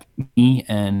much money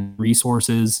and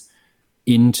resources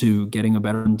into getting a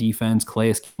better defense.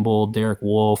 Calais Campbell, Derek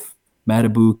Wolfe,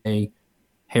 Matabuke,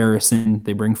 Harrison.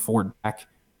 They bring Ford back.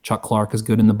 Chuck Clark is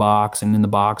good in the box and in the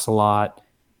box a lot.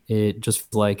 It just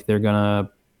feels like they're going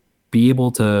to be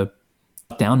able to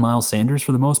shut down Miles Sanders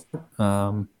for the most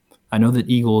part. I know that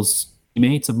Eagles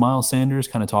teammates of Miles Sanders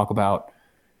kind of talk about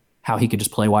how he could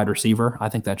just play wide receiver. I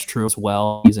think that's true as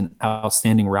well. He's an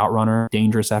outstanding route runner,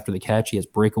 dangerous after the catch. He has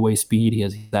breakaway speed. He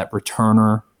has that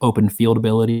returner, open field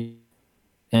ability,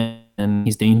 and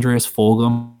he's dangerous.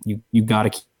 Fulgham, you got to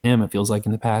keep him. It feels like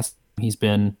in the past he's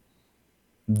been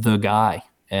the guy,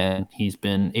 and he's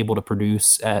been able to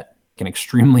produce at an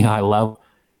extremely high level.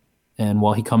 And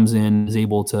while he comes in, is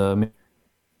able to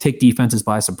take defenses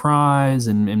by surprise,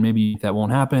 and maybe that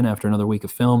won't happen after another week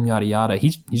of film, yada, yada.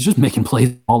 He's just making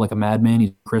plays all like a madman.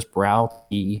 He's Chris Brown.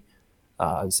 He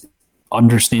is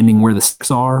understanding where the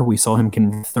sticks are. We saw him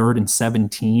convert 3rd and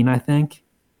 17, I think,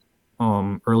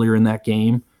 earlier in that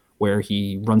game, where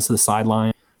he runs to the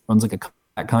sideline, runs like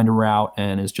that kind of route,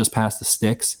 and is just past the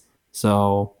sticks.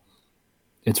 So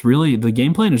it's really, the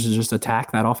game plan is to just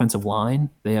attack that offensive line.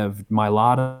 They have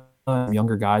Mailata,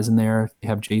 younger guys in there. They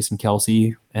have Jason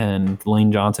Kelsey and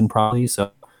Lane Johnson probably,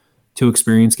 so 2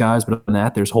 experienced guys. But other than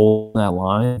that, there's holes in that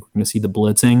line. We're going to see the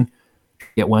blitzing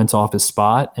get Wentz off his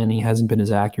spot, and he hasn't been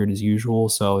as accurate as usual.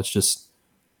 So it's just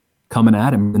coming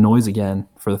at him, the noise again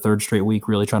for the 3rd straight week,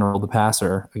 really trying to roll the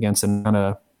passer against a kind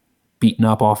of beaten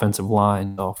up offensive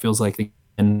line. So it feels like they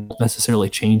can necessarily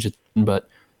change it, but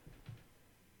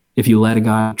if you let a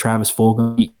guy, Travis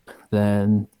Fulgham, eat,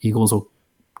 then Eagles will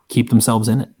keep themselves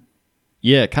in it.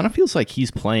 Yeah, it kind of feels like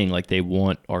he's playing like they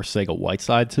want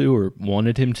Arcega-Whiteside to, or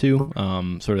wanted him to.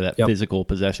 Sort of that physical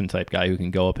possession type guy who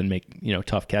can go up and make,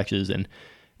 tough catches. And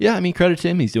yeah, I mean, credit to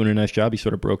him. He's doing a nice job. He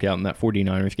sort of broke out in that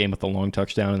 49ers game with a long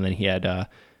touchdown, and then he had a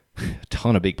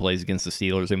ton of big plays against the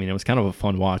Steelers. I mean, it was kind of a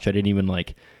fun watch. I didn't even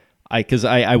because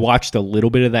I watched a little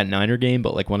bit of that Niner game,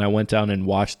 but like when I went down and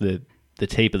watched the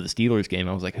tape of the Steelers game,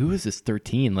 I was like, who is this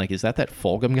 13? Like, is that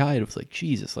Fulgham guy? It was like,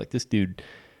 Jesus, like this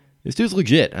dude's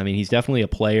legit. I mean, he's definitely a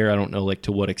player. I don't know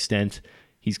to what extent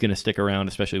he's going to stick around,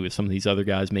 especially with some of these other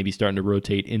guys maybe starting to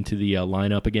rotate into the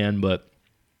lineup again. But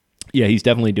yeah, he's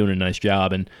definitely doing a nice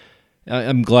job, and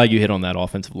I'm glad you hit on that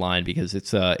offensive line because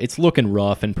it's looking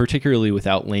rough, and particularly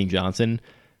without Lane Johnson,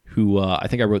 who I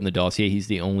think I wrote in the dossier, he's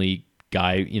the only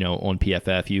guy on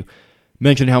PFF. You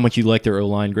mentioned how much you like their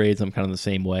O-line grades. I'm kind of the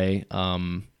same way.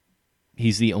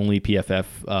 He's the only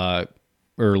PFF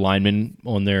or lineman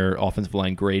on their offensive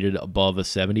line graded above a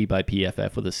 70 by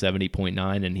PFF with a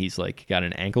 70.9, and he's got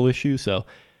an ankle issue. So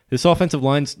this offensive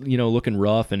line's looking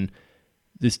rough, and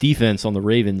this defense on the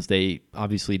Ravens, they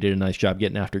obviously did a nice job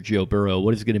getting after Joe Burrow.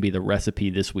 What is going to be the recipe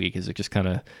this week? Is it just kind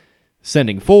of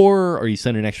sending 4? Or are you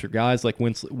sending extra guys like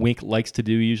Wink likes to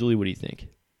do usually? What do you think?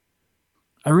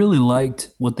 I really liked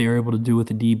what they were able to do with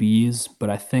the DBs, but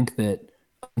I think that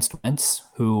Wentz,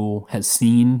 who has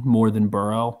seen more than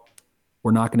Burrow,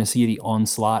 we're not going to see the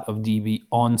onslaught of DB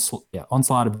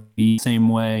same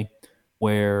way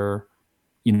where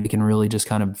they can really just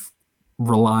kind of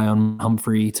rely on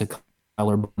Humphrey to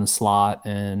Kyler in the slot,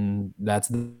 and that's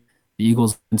the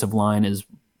Eagles' offensive line is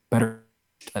better.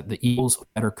 The Eagles are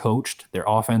better coached. Their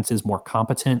offense is more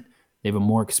competent. They have a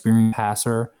more experienced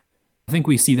passer. I think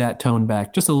we see that toned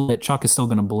back just a little bit. Chuck is still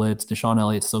going to blitz. Deshaun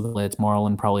Elliott's still going to blitz.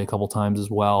 Marlon probably a couple times as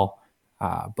well.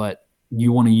 But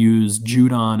you want to use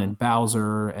Judon and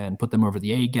Bowser and put them over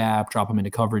the A gap, drop them into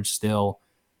coverage still.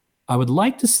 I would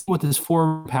like to see what this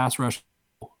forward pass rush,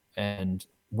 and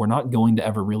we're not going to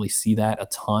ever really see that a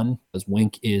ton because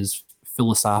Wink is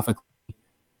philosophically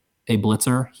a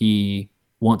blitzer. He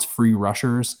wants free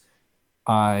rushers.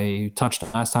 I touched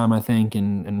on last time, I think,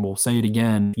 and we'll say it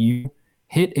again. You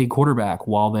hit a quarterback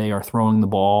while they are throwing the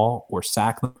ball or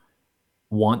sack them,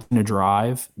 wanting to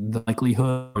drive, the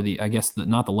likelihood, or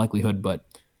not the likelihood, but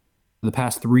the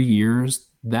past 3 years,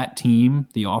 that team,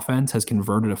 the offense, has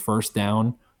converted a first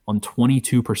down on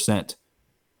 22%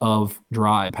 of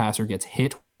drive. Passer gets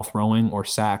hit while throwing or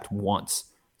sacked once.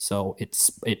 So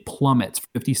it plummets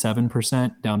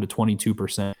 57% down to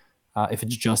 22%. If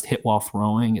it's just hit while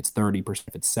throwing, it's 30%.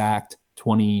 If it's sacked,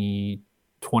 20%,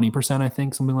 I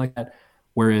think, something like that.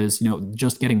 Whereas,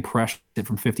 just getting pressure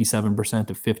from 57%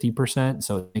 to 50%,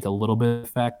 so it make a little bit of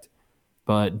effect,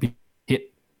 but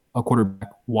hit a quarterback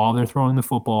while they're throwing the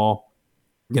football,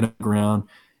 get on the ground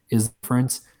is the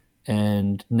difference.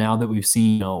 And now that we've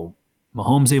seen,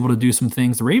 Mahomes able to do some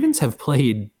things, the Ravens have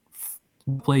played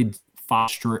 5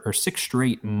 straight or 6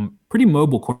 straight pretty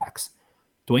mobile quarterbacks.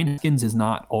 Dwayne Haskins is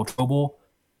not ultra mobile,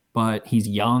 but he's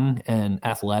young and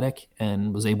athletic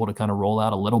and was able to kind of roll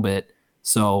out a little bit.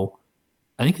 So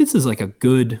I think this is like a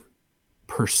good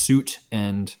pursuit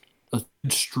and a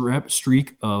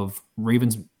streak of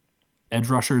Ravens edge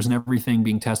rushers and everything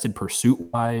being tested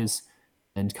pursuit-wise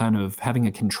and kind of having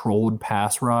a controlled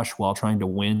pass rush while trying to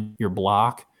win your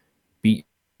block.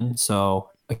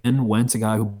 So, again, Wentz, a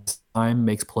guy who time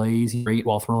makes plays. He's great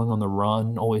while throwing on the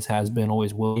run, always has been,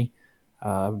 always will be.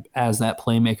 as that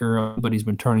playmaker, but he's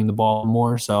been turning the ball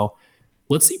more. So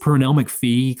let's see Pernell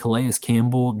McPhee, Calais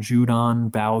Campbell,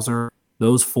 Judon, Bowser,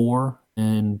 those four,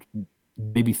 and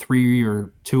maybe 3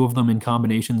 or 2 of them in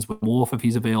combinations with Wolf if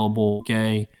he's available,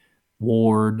 Gay,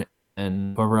 Ward,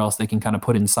 and whoever else they can kind of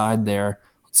put inside there.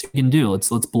 Let's see what we can do. Let's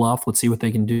bluff. Let's see what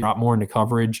they can do. Drop more into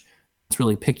coverage. Let's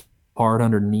really pick hard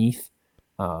underneath.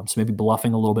 So maybe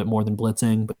bluffing a little bit more than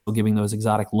blitzing, but still giving those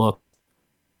exotic looks.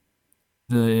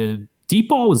 The deep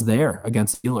ball was there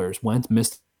against Steelers. Wentz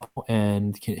missed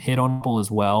and hit on ball as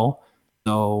well.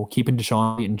 So keeping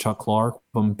Deshaun and Chuck Clark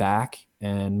them back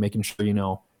and making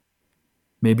sure,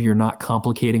 maybe you're not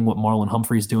complicating what Marlon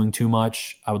Humphrey's doing too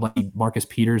much. I would like Marcus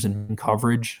Peters in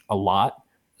coverage a lot,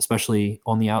 especially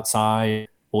on the outside.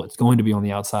 Well, it's going to be on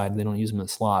the outside. They don't use him in the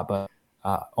slot, but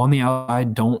on the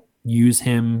outside, don't use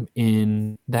him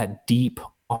in that deep,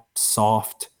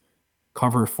 soft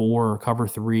cover 4 or cover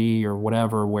 3 or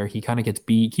whatever, where he kind of gets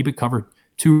beat. Keep it covered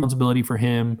 2 responsibility for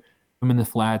him. Put him in the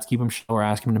flats, keep him shallow or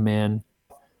ask him to man.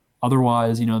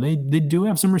 Otherwise, they do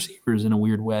have some receivers in a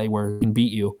weird way where he can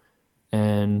beat you.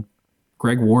 And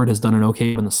Greg Ward has done an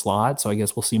okay in the slot, so I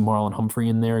guess we'll see Marlon Humphrey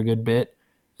in there a good bit.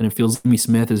 And it feels Jimmy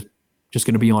Smith is just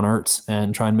going to be on Ertz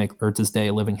and try and make Ertz's day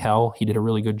a living hell. He did a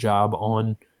really good job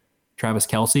on Travis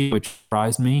Kelce, which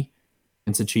surprised me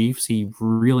against the Chiefs. He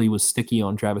really was sticky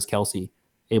on Travis Kelce,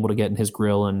 able to get in his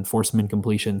grill and force him in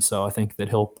completion. So I think that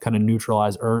he'll kind of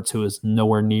neutralize Ertz, who is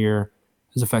nowhere near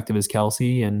as effective as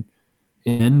Kelce.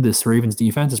 And this Ravens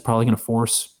defense is probably going to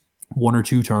force 1 or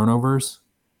 2 turnovers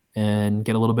and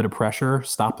get a little bit of pressure,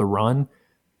 stop the run,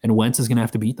 and Wentz is going to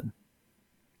have to beat them.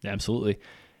 Absolutely.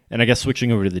 And I guess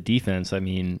switching over to the defense,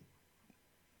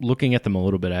 looking at them a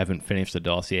little bit, I haven't finished the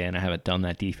dossier and I haven't done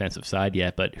that defensive side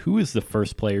yet, but who is the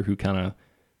first player who kind of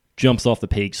jumps off the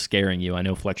page scaring you? I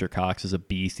know Fletcher Cox is a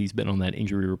beast. He's been on that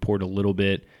injury report a little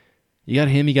bit. You got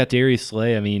him, you got Darius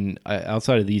Slay.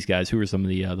 Outside of these guys, who are some of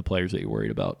the players that you're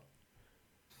worried about?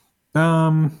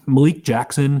 Malik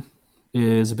Jackson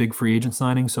is a big free agent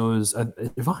signing. So is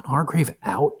Devon Hargrave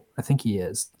out? I think he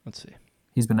is. Let's see.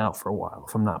 He's been out for a while,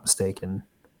 if I'm not mistaken.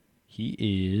 He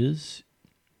is.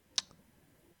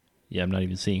 Yeah, I'm not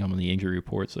even seeing him on the injury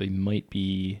report, so he might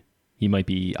be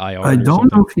IR. I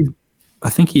don't know if I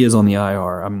think he is on the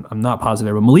IR. I'm not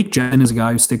positive, but Malik Jackson is a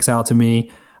guy who sticks out to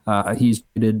me. He's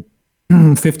did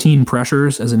 15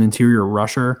 pressures as an interior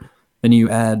rusher. Then you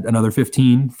add another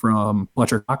 15 from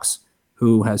Fletcher Cox,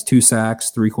 who has 2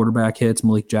 sacks, 3 quarterback hits.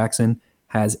 Malik Jackson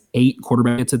has 8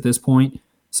 quarterback hits at this point.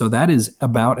 So that is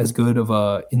about as good of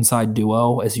a inside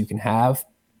duo as you can have.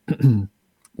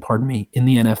 Pardon me, in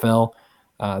the NFL.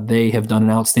 They have done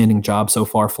an outstanding job so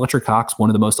far. Fletcher Cox, one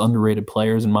of the most underrated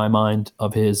players in my mind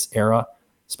of his era,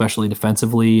 especially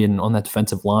defensively and on that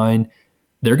defensive line.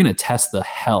 They're going to test the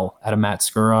hell out of Matt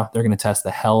Skura. They're going to test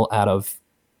the hell out of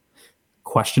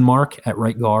question mark at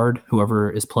right guard, whoever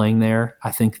is playing there.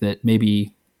 I think that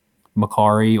maybe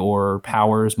Makari or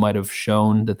Powers might have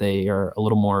shown that they are a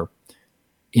little more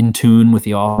in tune with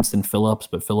the offense than Phillips,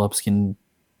 but Phillips can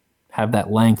have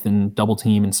that length and double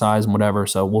team and size and whatever.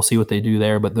 So we'll see what they do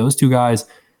there. But those 2 guys,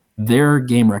 they're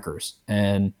game wreckers.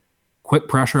 And quick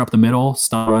pressure up the middle,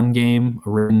 stop run game, a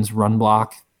Ravens run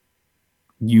block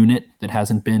unit that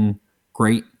hasn't been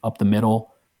great up the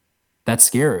middle. That's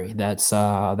scary. That's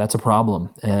a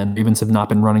problem. And Ravens have not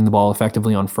been running the ball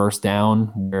effectively on first down,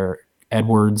 where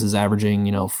Edwards is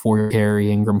averaging, 4 carry,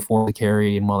 Ingram 4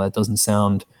 carry. And while that doesn't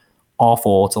sound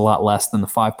awful, it's a lot less than the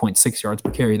 5.6 yards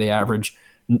per carry they average,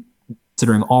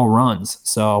 considering all runs.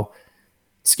 So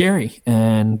scary,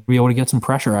 and be able to get some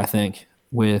pressure, I think,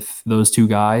 with those 2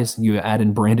 guys. You add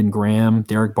in Brandon Graham,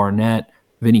 Derek Barnett,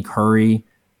 Vinny Curry,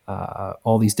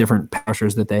 all these different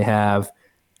pressures that they have.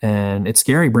 And it's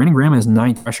scary. Brandon Graham has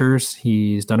 9 pressures.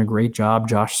 He's done a great job.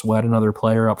 Josh Sweat, another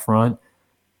player up front.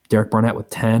 Derek Barnett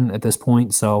with 10 at this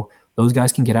point. So those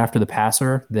guys can get after the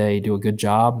passer. They do a good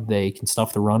job. They can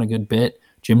stuff the run a good bit.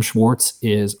 Jim Schwartz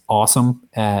is awesome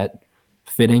at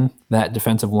fitting that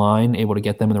defensive line, able to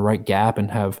get them in the right gap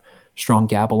and have strong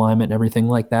gap alignment and everything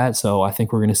like that. So I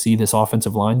think we're going to see this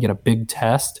offensive line get a big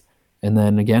test. And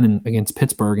then again, against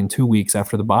Pittsburgh in 2 weeks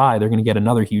after the bye, they're going to get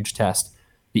another huge test.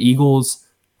 The Eagles,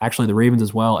 actually the Ravens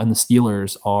as well, and the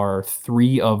Steelers are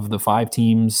 3 of the 5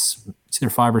 teams, it's either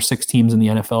 5 or 6 teams in the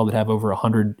NFL that have over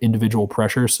 100 individual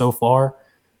pressures so far.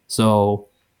 So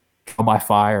trial by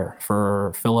fire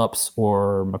for Phillips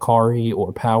or Makari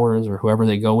or Powers or whoever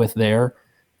they go with there.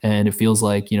 And it feels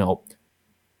like,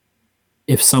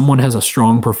 if someone has a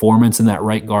strong performance in that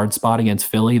right guard spot against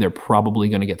Philly, they're probably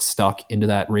going to get stuck into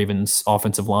that Ravens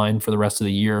offensive line for the rest of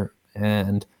the year.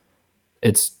 And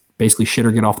it's basically shit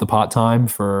or get off the pot time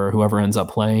for whoever ends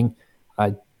up playing.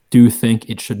 I do think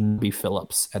it shouldn't be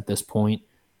Phillips at this point.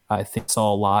 I think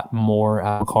saw a lot more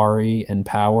Macari and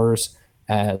Powers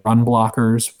as run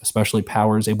blockers, especially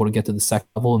Powers able to get to the second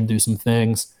level and do some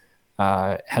things.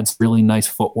 Had some really nice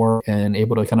footwork and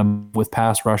able to kind of with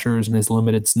pass rushers in his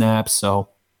limited snaps. So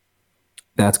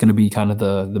that's going to be kind of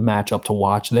the matchup to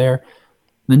watch there.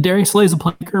 And then Darius Slay's a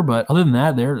playmaker, but other than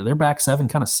that, their back seven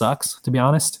kind of sucks, to be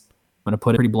honest. I'm going to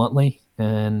put it pretty bluntly,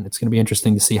 and it's going to be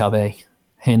interesting to see how they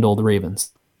handle the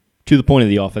Ravens. To the point of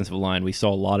the offensive line, we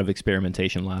saw a lot of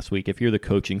experimentation last week. If you're the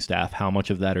coaching staff, how much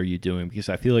of that are you doing? Because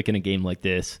I feel like in a game like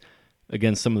this,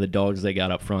 against some of the dogs they got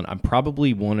up front, I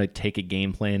probably want to take a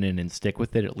game plan in and stick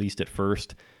with it, at least at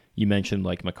first. You mentioned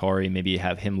like Macari, maybe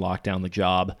have him lock down the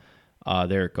job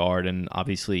there at guard. And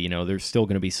obviously, there's still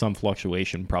going to be some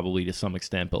fluctuation probably to some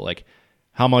extent. But like,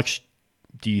 how much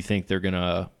do you think they're going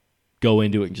to go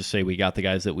into it and just say, we got the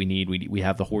guys that we need, we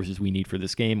have the horses we need for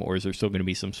this game? Or is there still going to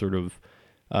be some sort of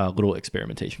little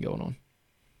experimentation going on?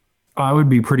 I would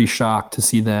be pretty shocked to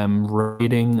see them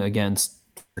rating against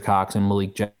Cox and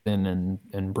Malik Jackson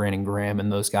and Brandon Graham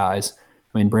and those guys.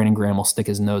 I mean, Brandon Graham will stick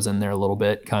his nose in there a little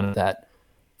bit, kind of that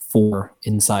 4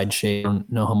 inside shade. I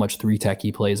don't know how much 3-tech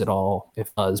he plays at all,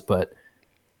 if does, but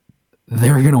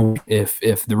they're going to,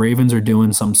 if the Ravens are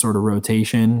doing some sort of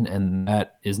rotation and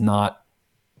that is not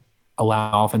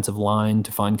allow offensive line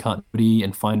to find continuity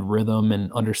and find rhythm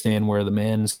and understand where the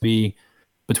man's be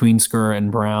between Skura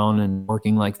and Brown and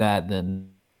working like that, then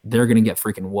they're going to get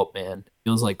freaking whooped, man.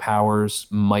 Feels like Powers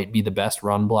might be the best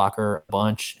run blocker a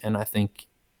bunch, and I think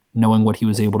knowing what he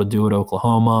was able to do at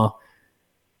Oklahoma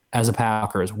as a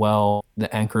blocker as well,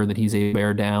 the anchor that he's able to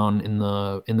bear down in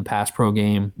the pass pro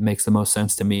game makes the most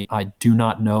sense to me. I do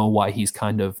not know why he's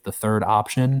kind of the third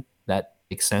option. That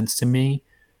makes sense to me,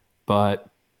 but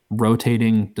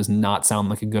rotating does not sound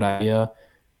like a good idea.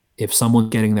 If someone's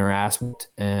getting their ass whooped,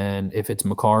 and if it's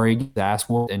Macari's ass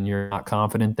whooped and you're not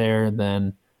confident there,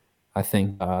 then I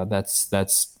think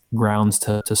that's grounds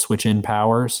to switch in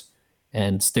Powers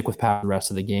and stick with Powers the rest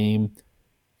of the game.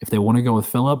 If they want to go with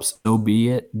Phillips, so be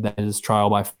it. That is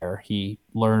trial by fire. He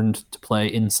learned to play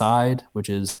inside, which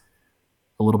is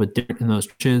a little bit different in those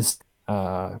pitches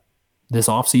this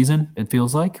offseason, it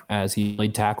feels like, as he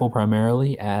played tackle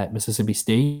primarily at Mississippi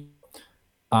State.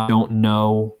 I don't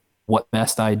know what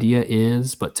best idea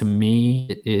is, but to me,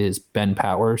 it is Ben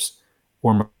Powers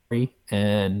or Murray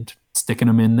and sticking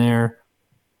them in there,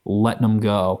 letting them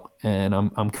go. And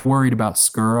I'm worried about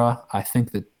Skura. I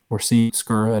think that we're seeing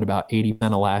Skura at about 80%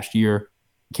 of last year.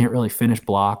 Can't really finish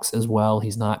blocks as well.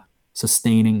 He's not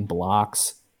sustaining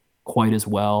blocks quite as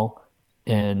well.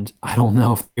 And I don't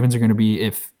know if the Ravens are going to be,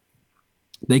 if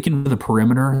they can do the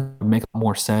perimeter, make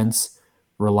more sense,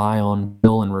 rely on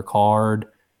Bill and Ricard.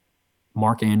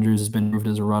 Mark Andrews has been moved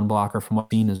as a run blocker from what I've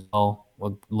seen as well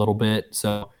a little bit.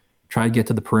 So try to get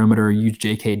to the perimeter, use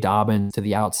J.K. Dobbins to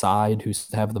the outside,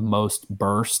 who's have the most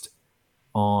burst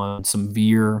on some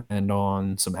veer and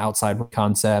on some outside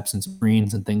concepts and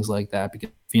screens and things like that, because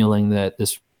feeling that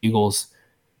this Eagles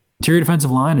interior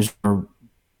defensive line is a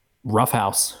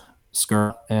roughhouse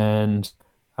Skura and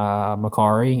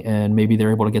Macari, and maybe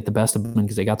they're able to get the best of them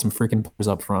because they got some freaking players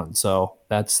up front. So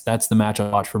that's the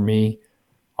matchup watch for me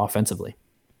offensively.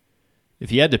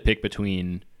 If you had to pick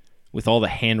between, with all the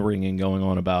hand-wringing going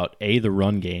on about A, the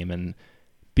run game, and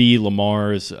B,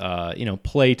 Lamar's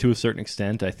play to a certain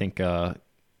extent, I think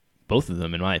both of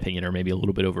them, in my opinion, are maybe a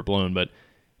little bit overblown. But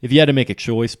if you had to make a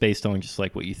choice based on just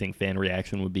like what you think fan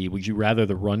reaction would be, would you rather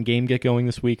the run game get going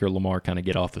this week or Lamar kind of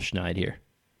get off the schneid here?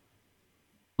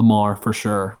 Lamar, for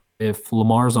sure. If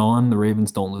Lamar's on, the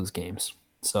Ravens don't lose games.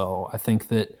 So I think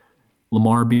that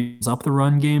Lamar beats up the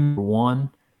run game, number one.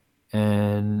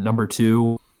 And number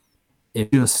two, I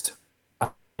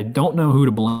don't know who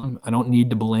to blame. I don't need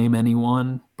to blame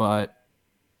anyone, but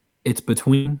it's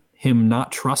between him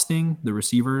not trusting the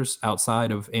receivers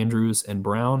outside of Andrews and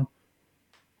Brown,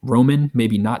 Roman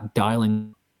maybe not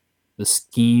dialing the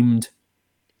schemed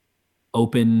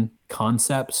open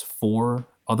concepts for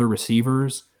other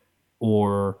receivers,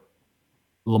 or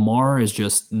Lamar is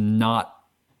just not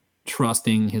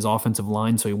trusting his offensive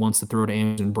line, so he wants to throw to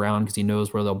Andrews and Brown because he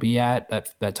knows where they'll be at.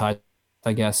 That ties,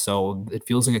 I guess. So it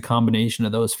feels like a combination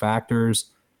of those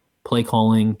factors: play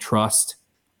calling, trust,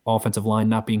 offensive line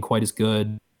not being quite as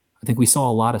good. I think we saw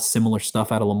a lot of similar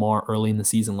stuff out of Lamar early in the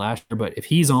season last year, but if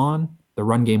he's on, the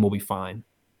run game will be fine.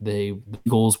 The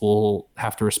Eagles will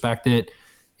have to respect it.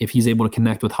 If he's able to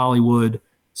connect with Hollywood,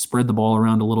 spread the ball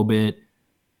around a little bit,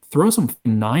 throw some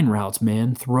 9 routes,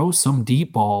 man. Throw some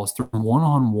deep balls, throw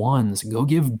one-on-ones. Go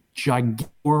give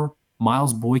Jaguar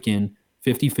Miles Boykin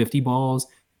 50-50 balls,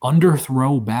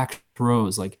 underthrow back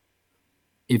throws. Like,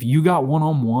 if you got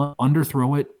one-on-one,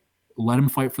 underthrow it, let him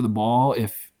fight for the ball.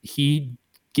 If he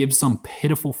gives some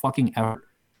pitiful fucking effort,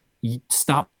 you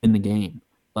stop in the game.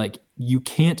 Like, you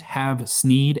can't have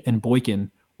Snead and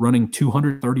Boykin running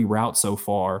 230 routes so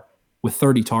far with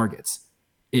 30 targets.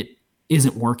 It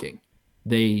isn't working.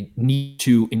 They need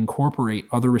to incorporate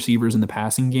other receivers in the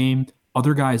passing game.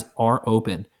 Other guys are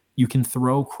open. You can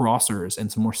throw crossers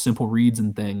and some more simple reads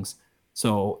and things.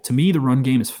 So to me, the run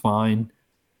game is fine.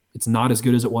 It's not as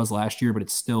good as it was last year, but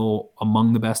it's still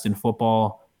among the best in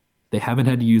football. They haven't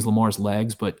had to use Lamar's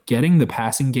legs, but getting the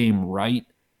passing game right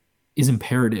is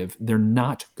imperative. They're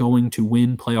not going to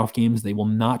win playoff games. They will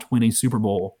not win a Super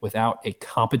Bowl without a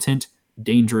competent,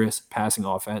 dangerous passing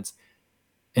offense.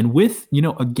 And with,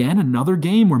 again, another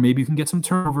game where maybe you can get some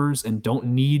turnovers and don't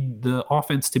need the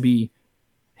offense to be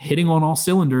hitting on all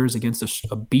cylinders against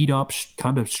a beat-up,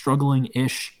 kind of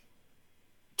struggling-ish,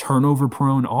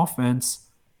 turnover-prone offense,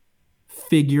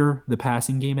 figure the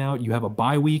passing game out. You have a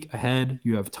bye week ahead.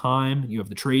 You have time. You have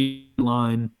the trade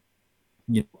line.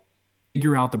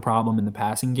 Figure out the problem in the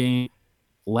passing game.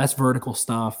 Less vertical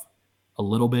stuff, a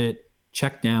little bit,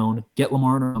 check down, get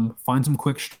Lamar, find some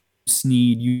quick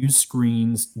Snead, use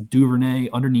screens, Duvernay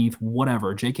underneath,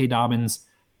 whatever. J.K. Dobbins,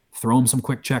 throw him some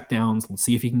quick check downs. Let's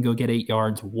see if he can go get 8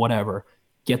 yards, whatever.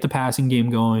 Get the passing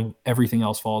game going. Everything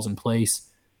else falls in place.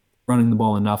 Running the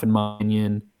ball enough, in my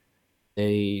opinion.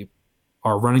 They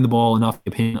are running the ball enough, in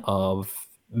the opinion of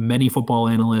many football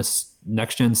analysts.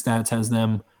 Next Gen Stats has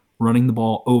them running the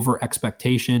ball over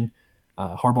expectation.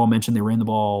 Harbaugh mentioned they ran the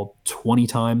ball 20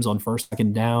 times on first,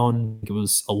 second down. It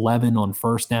was 11 on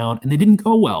first down, and they didn't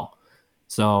go well.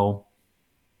 So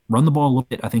run the ball a little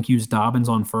bit. I think use Dobbins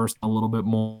on first, a little bit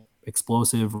more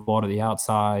explosive, ball to the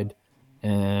outside,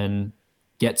 and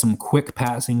get some quick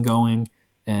passing going.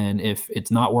 And if it's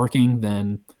not working,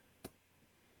 then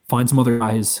find some other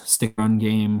guys, stick run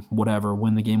game, whatever,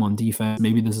 win the game on defense.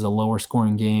 Maybe this is a lower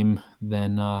scoring game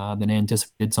than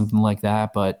anticipated, something like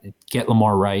that. But get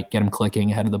Lamar right, get him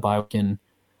clicking ahead of the bye week and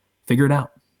figure it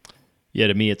out. Yeah,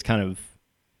 to me, it's kind of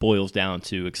boils down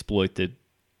to exploit the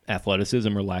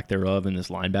athleticism or lack thereof in this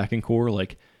linebacking core.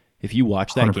 Like, if you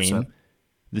watch that 100%. game,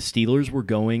 the Steelers were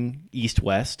going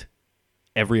east-west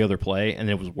every other play, and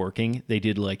it was working. They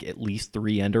did like at least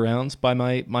 3 end-arounds by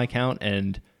my count,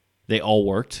 and they all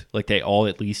worked. Like, they all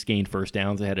at least gained first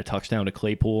downs. They had a touchdown to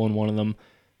Claypool on one of them.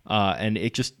 And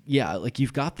it just, like you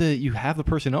have the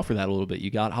personnel for that a little bit. You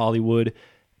got Hollywood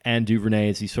and Duvernay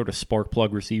as these sort of spark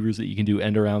plug receivers that you can do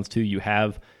end arounds to. You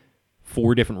have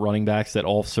 4 different running backs that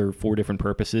all serve 4 different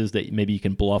purposes that maybe you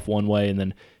can bluff one way and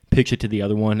then pitch it to the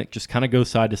other one. It just kind of goes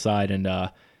side to side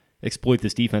and exploit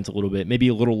this defense a little bit. Maybe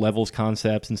a little levels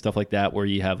concepts and stuff like that where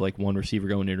you have like one receiver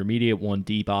going intermediate, one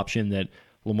deep option that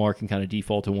Lamar can kind of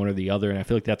default to one or the other, and I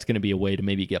feel like that's going to be a way to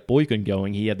maybe get Boykin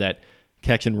going. He had that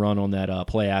catch and run on that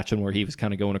play action where he was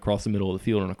kind of going across the middle of the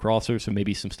field on a crosser, so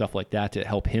maybe some stuff like that to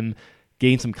help him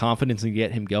gain some confidence and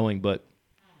get him going. But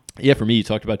yeah, for me, you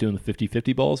talked about doing the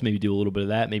 50-50 balls, maybe do a little bit of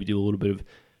that, maybe do a little bit of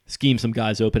scheme some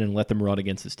guys open and let them run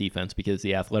against this defense, because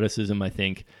the athleticism, I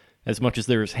think, as much as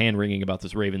there's hand-wringing about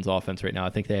this Ravens offense right now,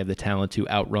 I think they have the talent to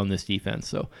outrun this defense.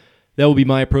 So that will be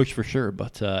my approach for sure.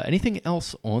 But anything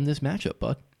else on this matchup,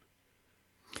 bud?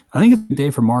 I think it's a good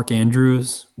day for Mark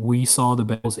Andrews. We saw the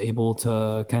Bengals able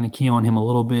to kind of key on him a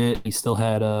little bit. He still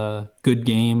had a good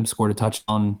game, scored a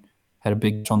touchdown, had a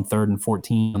big touch on 3rd and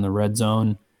 14 on the red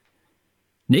zone.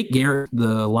 Nate Garrett,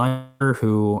 the linebacker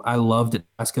who I loved at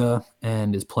Nebraska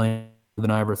and is playing better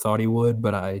than I ever thought he would,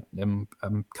 but I'm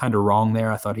kind of wrong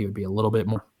there. I thought he would be a little bit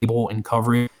more able in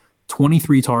coverage.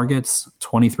 23 targets,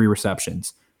 23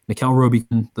 receptions. Nickel Roby,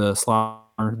 the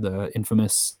slaughter, the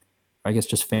infamous, I guess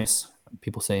just famous,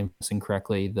 people say this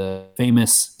incorrectly, the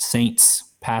famous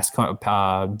Saints pass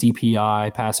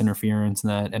DPI, pass interference in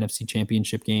that NFC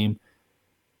Championship game.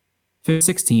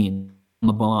 16,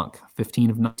 LeBlanc, 15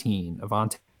 of 19.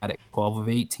 Avante Maddox, 12 of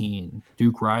 18.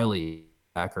 Duke Riley,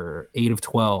 backer, 8 of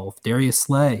 12. Darius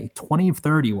Slay, 20 of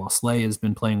 30, while Slay has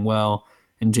been playing well.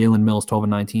 And Jalen Mills, 12 of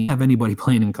 19. Have anybody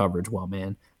playing in coverage well,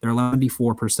 man. They're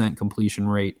 94% completion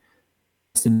rate.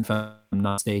 If I'm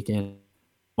not mistaken.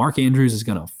 Mark Andrews is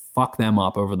going to fuck them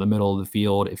up over the middle of the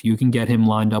field. If you can get him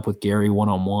lined up with Gary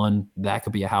one-on-one, that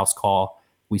could be a house call.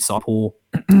 We saw Poole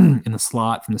in the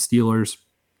slot from the Steelers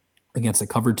against a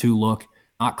cover 2 look,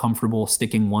 not comfortable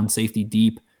sticking one safety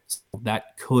deep. So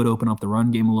that could open up the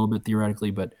run game a little bit theoretically,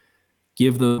 but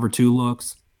give the cover 2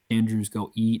 looks. Andrews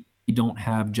go eat. They don't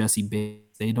have Jesse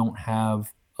Bates. They don't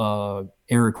have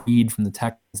Eric Reed from the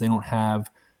Texans. They don't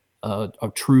have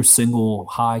a true single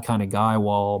high kind of guy,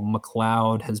 while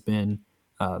McLeod has been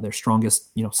their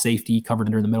strongest, safety covered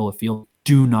under the middle of the field.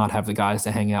 do not have the guys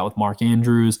to hang out with Mark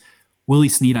Andrews. Willie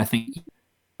Snead, I think,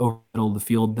 over the middle of the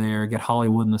field there, get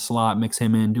Hollywood in the slot, mix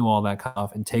him in, do all that kind of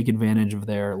stuff, and take advantage of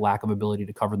their lack of ability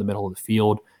to cover the middle of the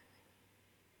field.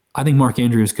 I think Mark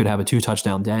Andrews could have a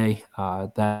 2-touchdown day.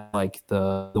 That's like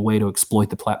the way to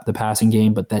exploit the passing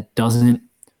game, but that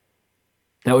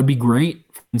would be great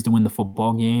for teams to win the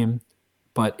football game.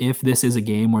 But if this is a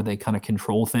game where they kind of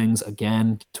control things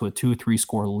again to a 2-3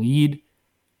 score lead,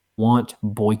 want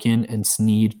Boykin and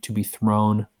Snead to be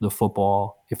thrown the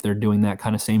football if they're doing that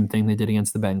kind of same thing they did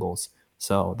against the Bengals.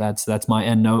 So that's my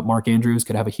end note. Mark Andrews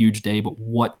could have a huge day, but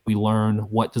what we learn,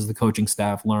 what does the coaching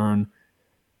staff learn?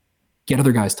 Get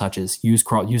other guys touches, use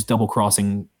double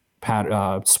crossing,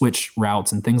 switch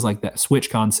routes and things like that, switch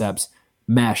concepts,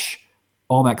 mesh,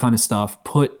 all that kind of stuff.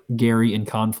 Put Gary in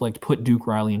conflict, put Duke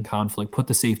Riley in conflict, put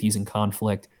the safeties in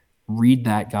conflict, read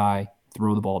that guy,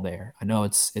 throw the ball there. I know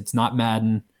it's not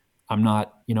Madden. I'm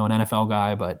not, an NFL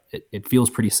guy, but it feels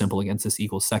pretty simple against this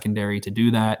Eagles secondary to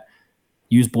do that.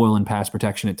 Use Boyle in pass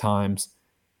protection at times.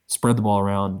 Spread the ball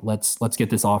around. Let's get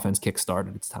this offense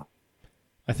kick-started. It's time.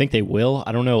 I think they will.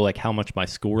 I don't know how much my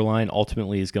score line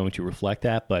ultimately is going to reflect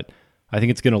that, but I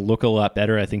think it's going to look a lot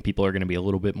better. I think people are going to be a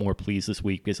little bit more pleased this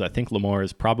week because I think Lamar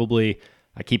is probably,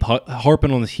 I keep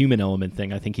harping on this human element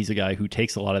thing. I think he's a guy who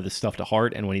takes a lot of this stuff to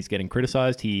heart, and when he's getting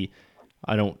criticized,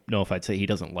 I don't know if I'd say he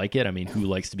doesn't like it. I mean, who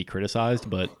likes to be criticized?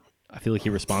 But I feel like he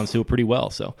responds to it pretty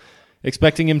well. So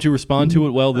expecting him to respond to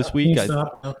it well this week.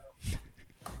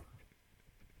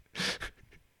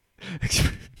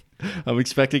 I'm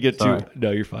expecting it to. No,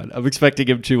 you're fine. I'm expecting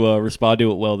him to respond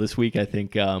to it well this week. I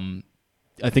think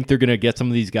they're going to get some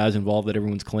of these guys involved that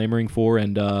everyone's clamoring for,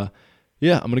 and I'm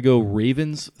going to go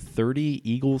Ravens 30,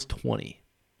 Eagles 20.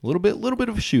 A little bit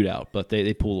of a shootout, but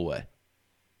they pull away.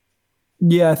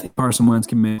 Yeah, I think Carson Wentz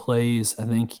can make plays. I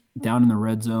think down in the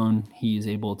red zone, he's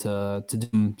able to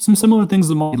do some similar things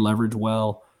to Lamar, leverage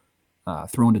well,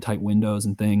 throw into tight windows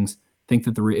and things. I think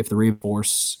that if the Ravens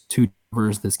force 2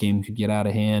 turnovers, this game could get out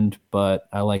of hand. But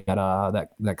I like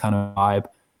that kind of vibe.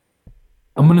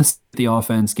 I'm going to see if the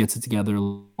offense gets it together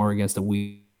more against a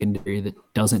weak secondary that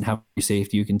doesn't have a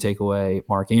safety you can take away.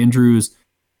 Mark Andrews.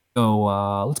 So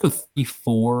let's go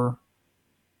 34-21.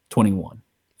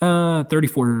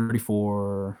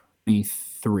 34-23.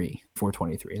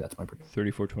 4-23. That's my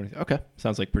prediction. 34-23. Okay.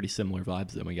 Sounds like pretty similar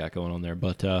vibes that we got going on there.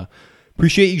 But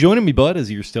appreciate you joining me, bud, as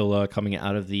you're still coming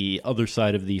out of the other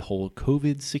side of the whole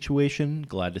COVID situation.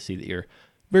 Glad to see that you're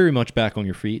very much back on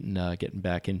your feet and getting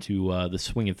back into the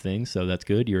swing of things. So that's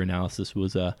good. Your analysis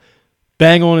was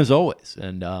bang on as always.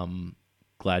 And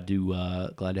glad to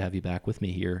have you back with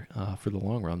me here for the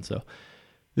long run. So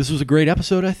this was a great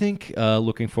episode, I think.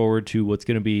 Looking forward to what's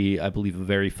going to be, I believe, a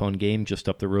very fun game just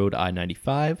up the road,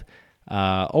 I-95.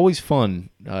 Always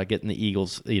fun getting the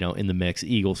Eagles, in the mix.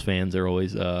 Eagles fans are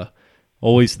always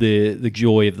the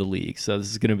joy of the league. So this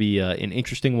is going to be an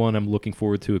interesting one. I'm looking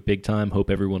forward to it big time. Hope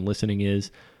everyone listening is.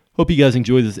 Hope you guys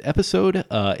enjoyed this episode.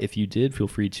 If you did, feel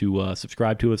free to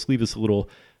subscribe to us. Leave us a little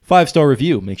 5-star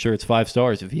review. Make sure it's 5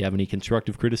 stars. If you have any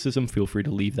constructive criticism, feel free to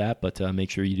leave that, but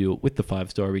make sure you do it with the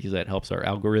 5-star because that helps our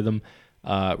algorithm.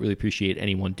 Really appreciate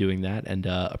anyone doing that, and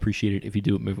appreciate it if you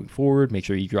do it moving forward. Make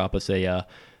sure you drop us a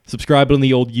subscribe on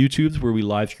the old YouTubes where we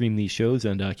live stream these shows,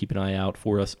 and keep an eye out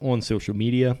for us on social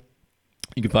media.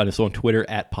 You can find us on Twitter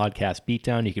at Podcast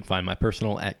Beatdown. You can find my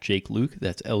personal at Jake Luke.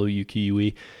 That's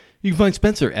Louque. You can find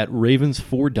Spencer at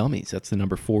Ravens4Dummies. That's the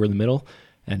number 4 in the middle.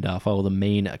 And follow the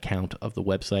main account of the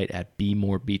website at Be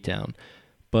More Beatdown.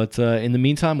 But in the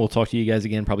meantime, we'll talk to you guys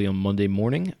again probably on Monday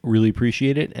morning. Really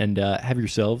appreciate it, and have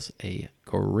yourselves a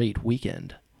great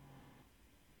weekend.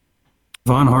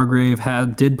 Von Hargrave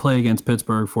did play against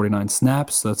Pittsburgh 49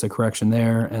 snaps, so that's a correction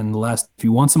there. And if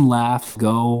you want some laughs,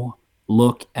 go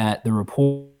look at the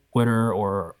report, Twitter,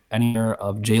 or anywhere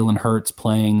of Jalen Hurts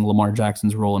playing Lamar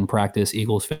Jackson's role in practice.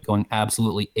 Eagles going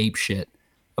absolutely apeshit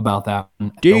about that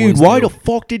one. Dude, why the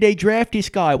fuck did they draft this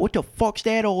guy? What the fuck's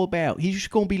that all about? He's just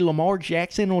going to be Lamar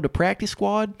Jackson on the practice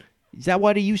squad? Is that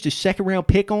why they used a 2nd-round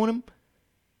pick on him?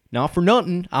 Not for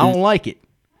nothing. I don't like it.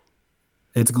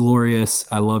 It's glorious.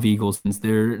 I love Eagles fans.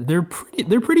 They're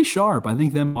pretty sharp. I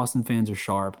think them Boston fans are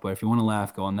sharp, but if you want to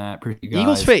laugh, go on that. Pretty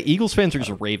guys. Eagles fans are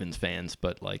just Ravens fans,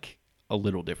 but like a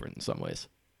little different in some ways.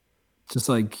 Just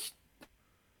like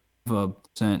a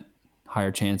 %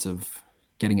 higher chance of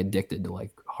getting addicted to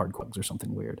like hard drugs or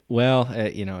something weird. Well,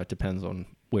 it depends on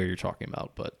where you're talking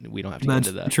about, but we don't have to get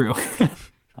into that. That's true.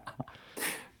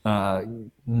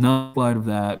 Not light of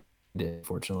that,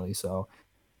 fortunately. So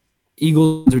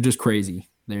Eagles are just crazy.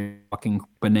 They're fucking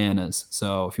bananas.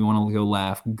 So if you want to go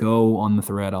laugh, go on the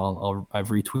thread. I've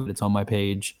retweeted. It's on my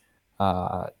page.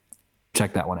 Check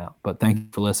check that one out. But thank you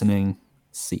for listening.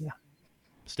 See ya.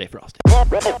 Stay frosty. All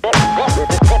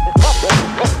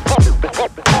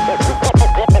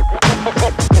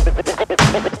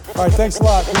right, thanks a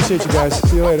lot. Appreciate you guys.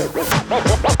 See you later.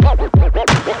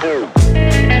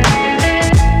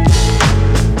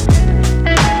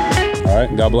 All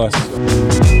right, God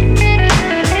bless.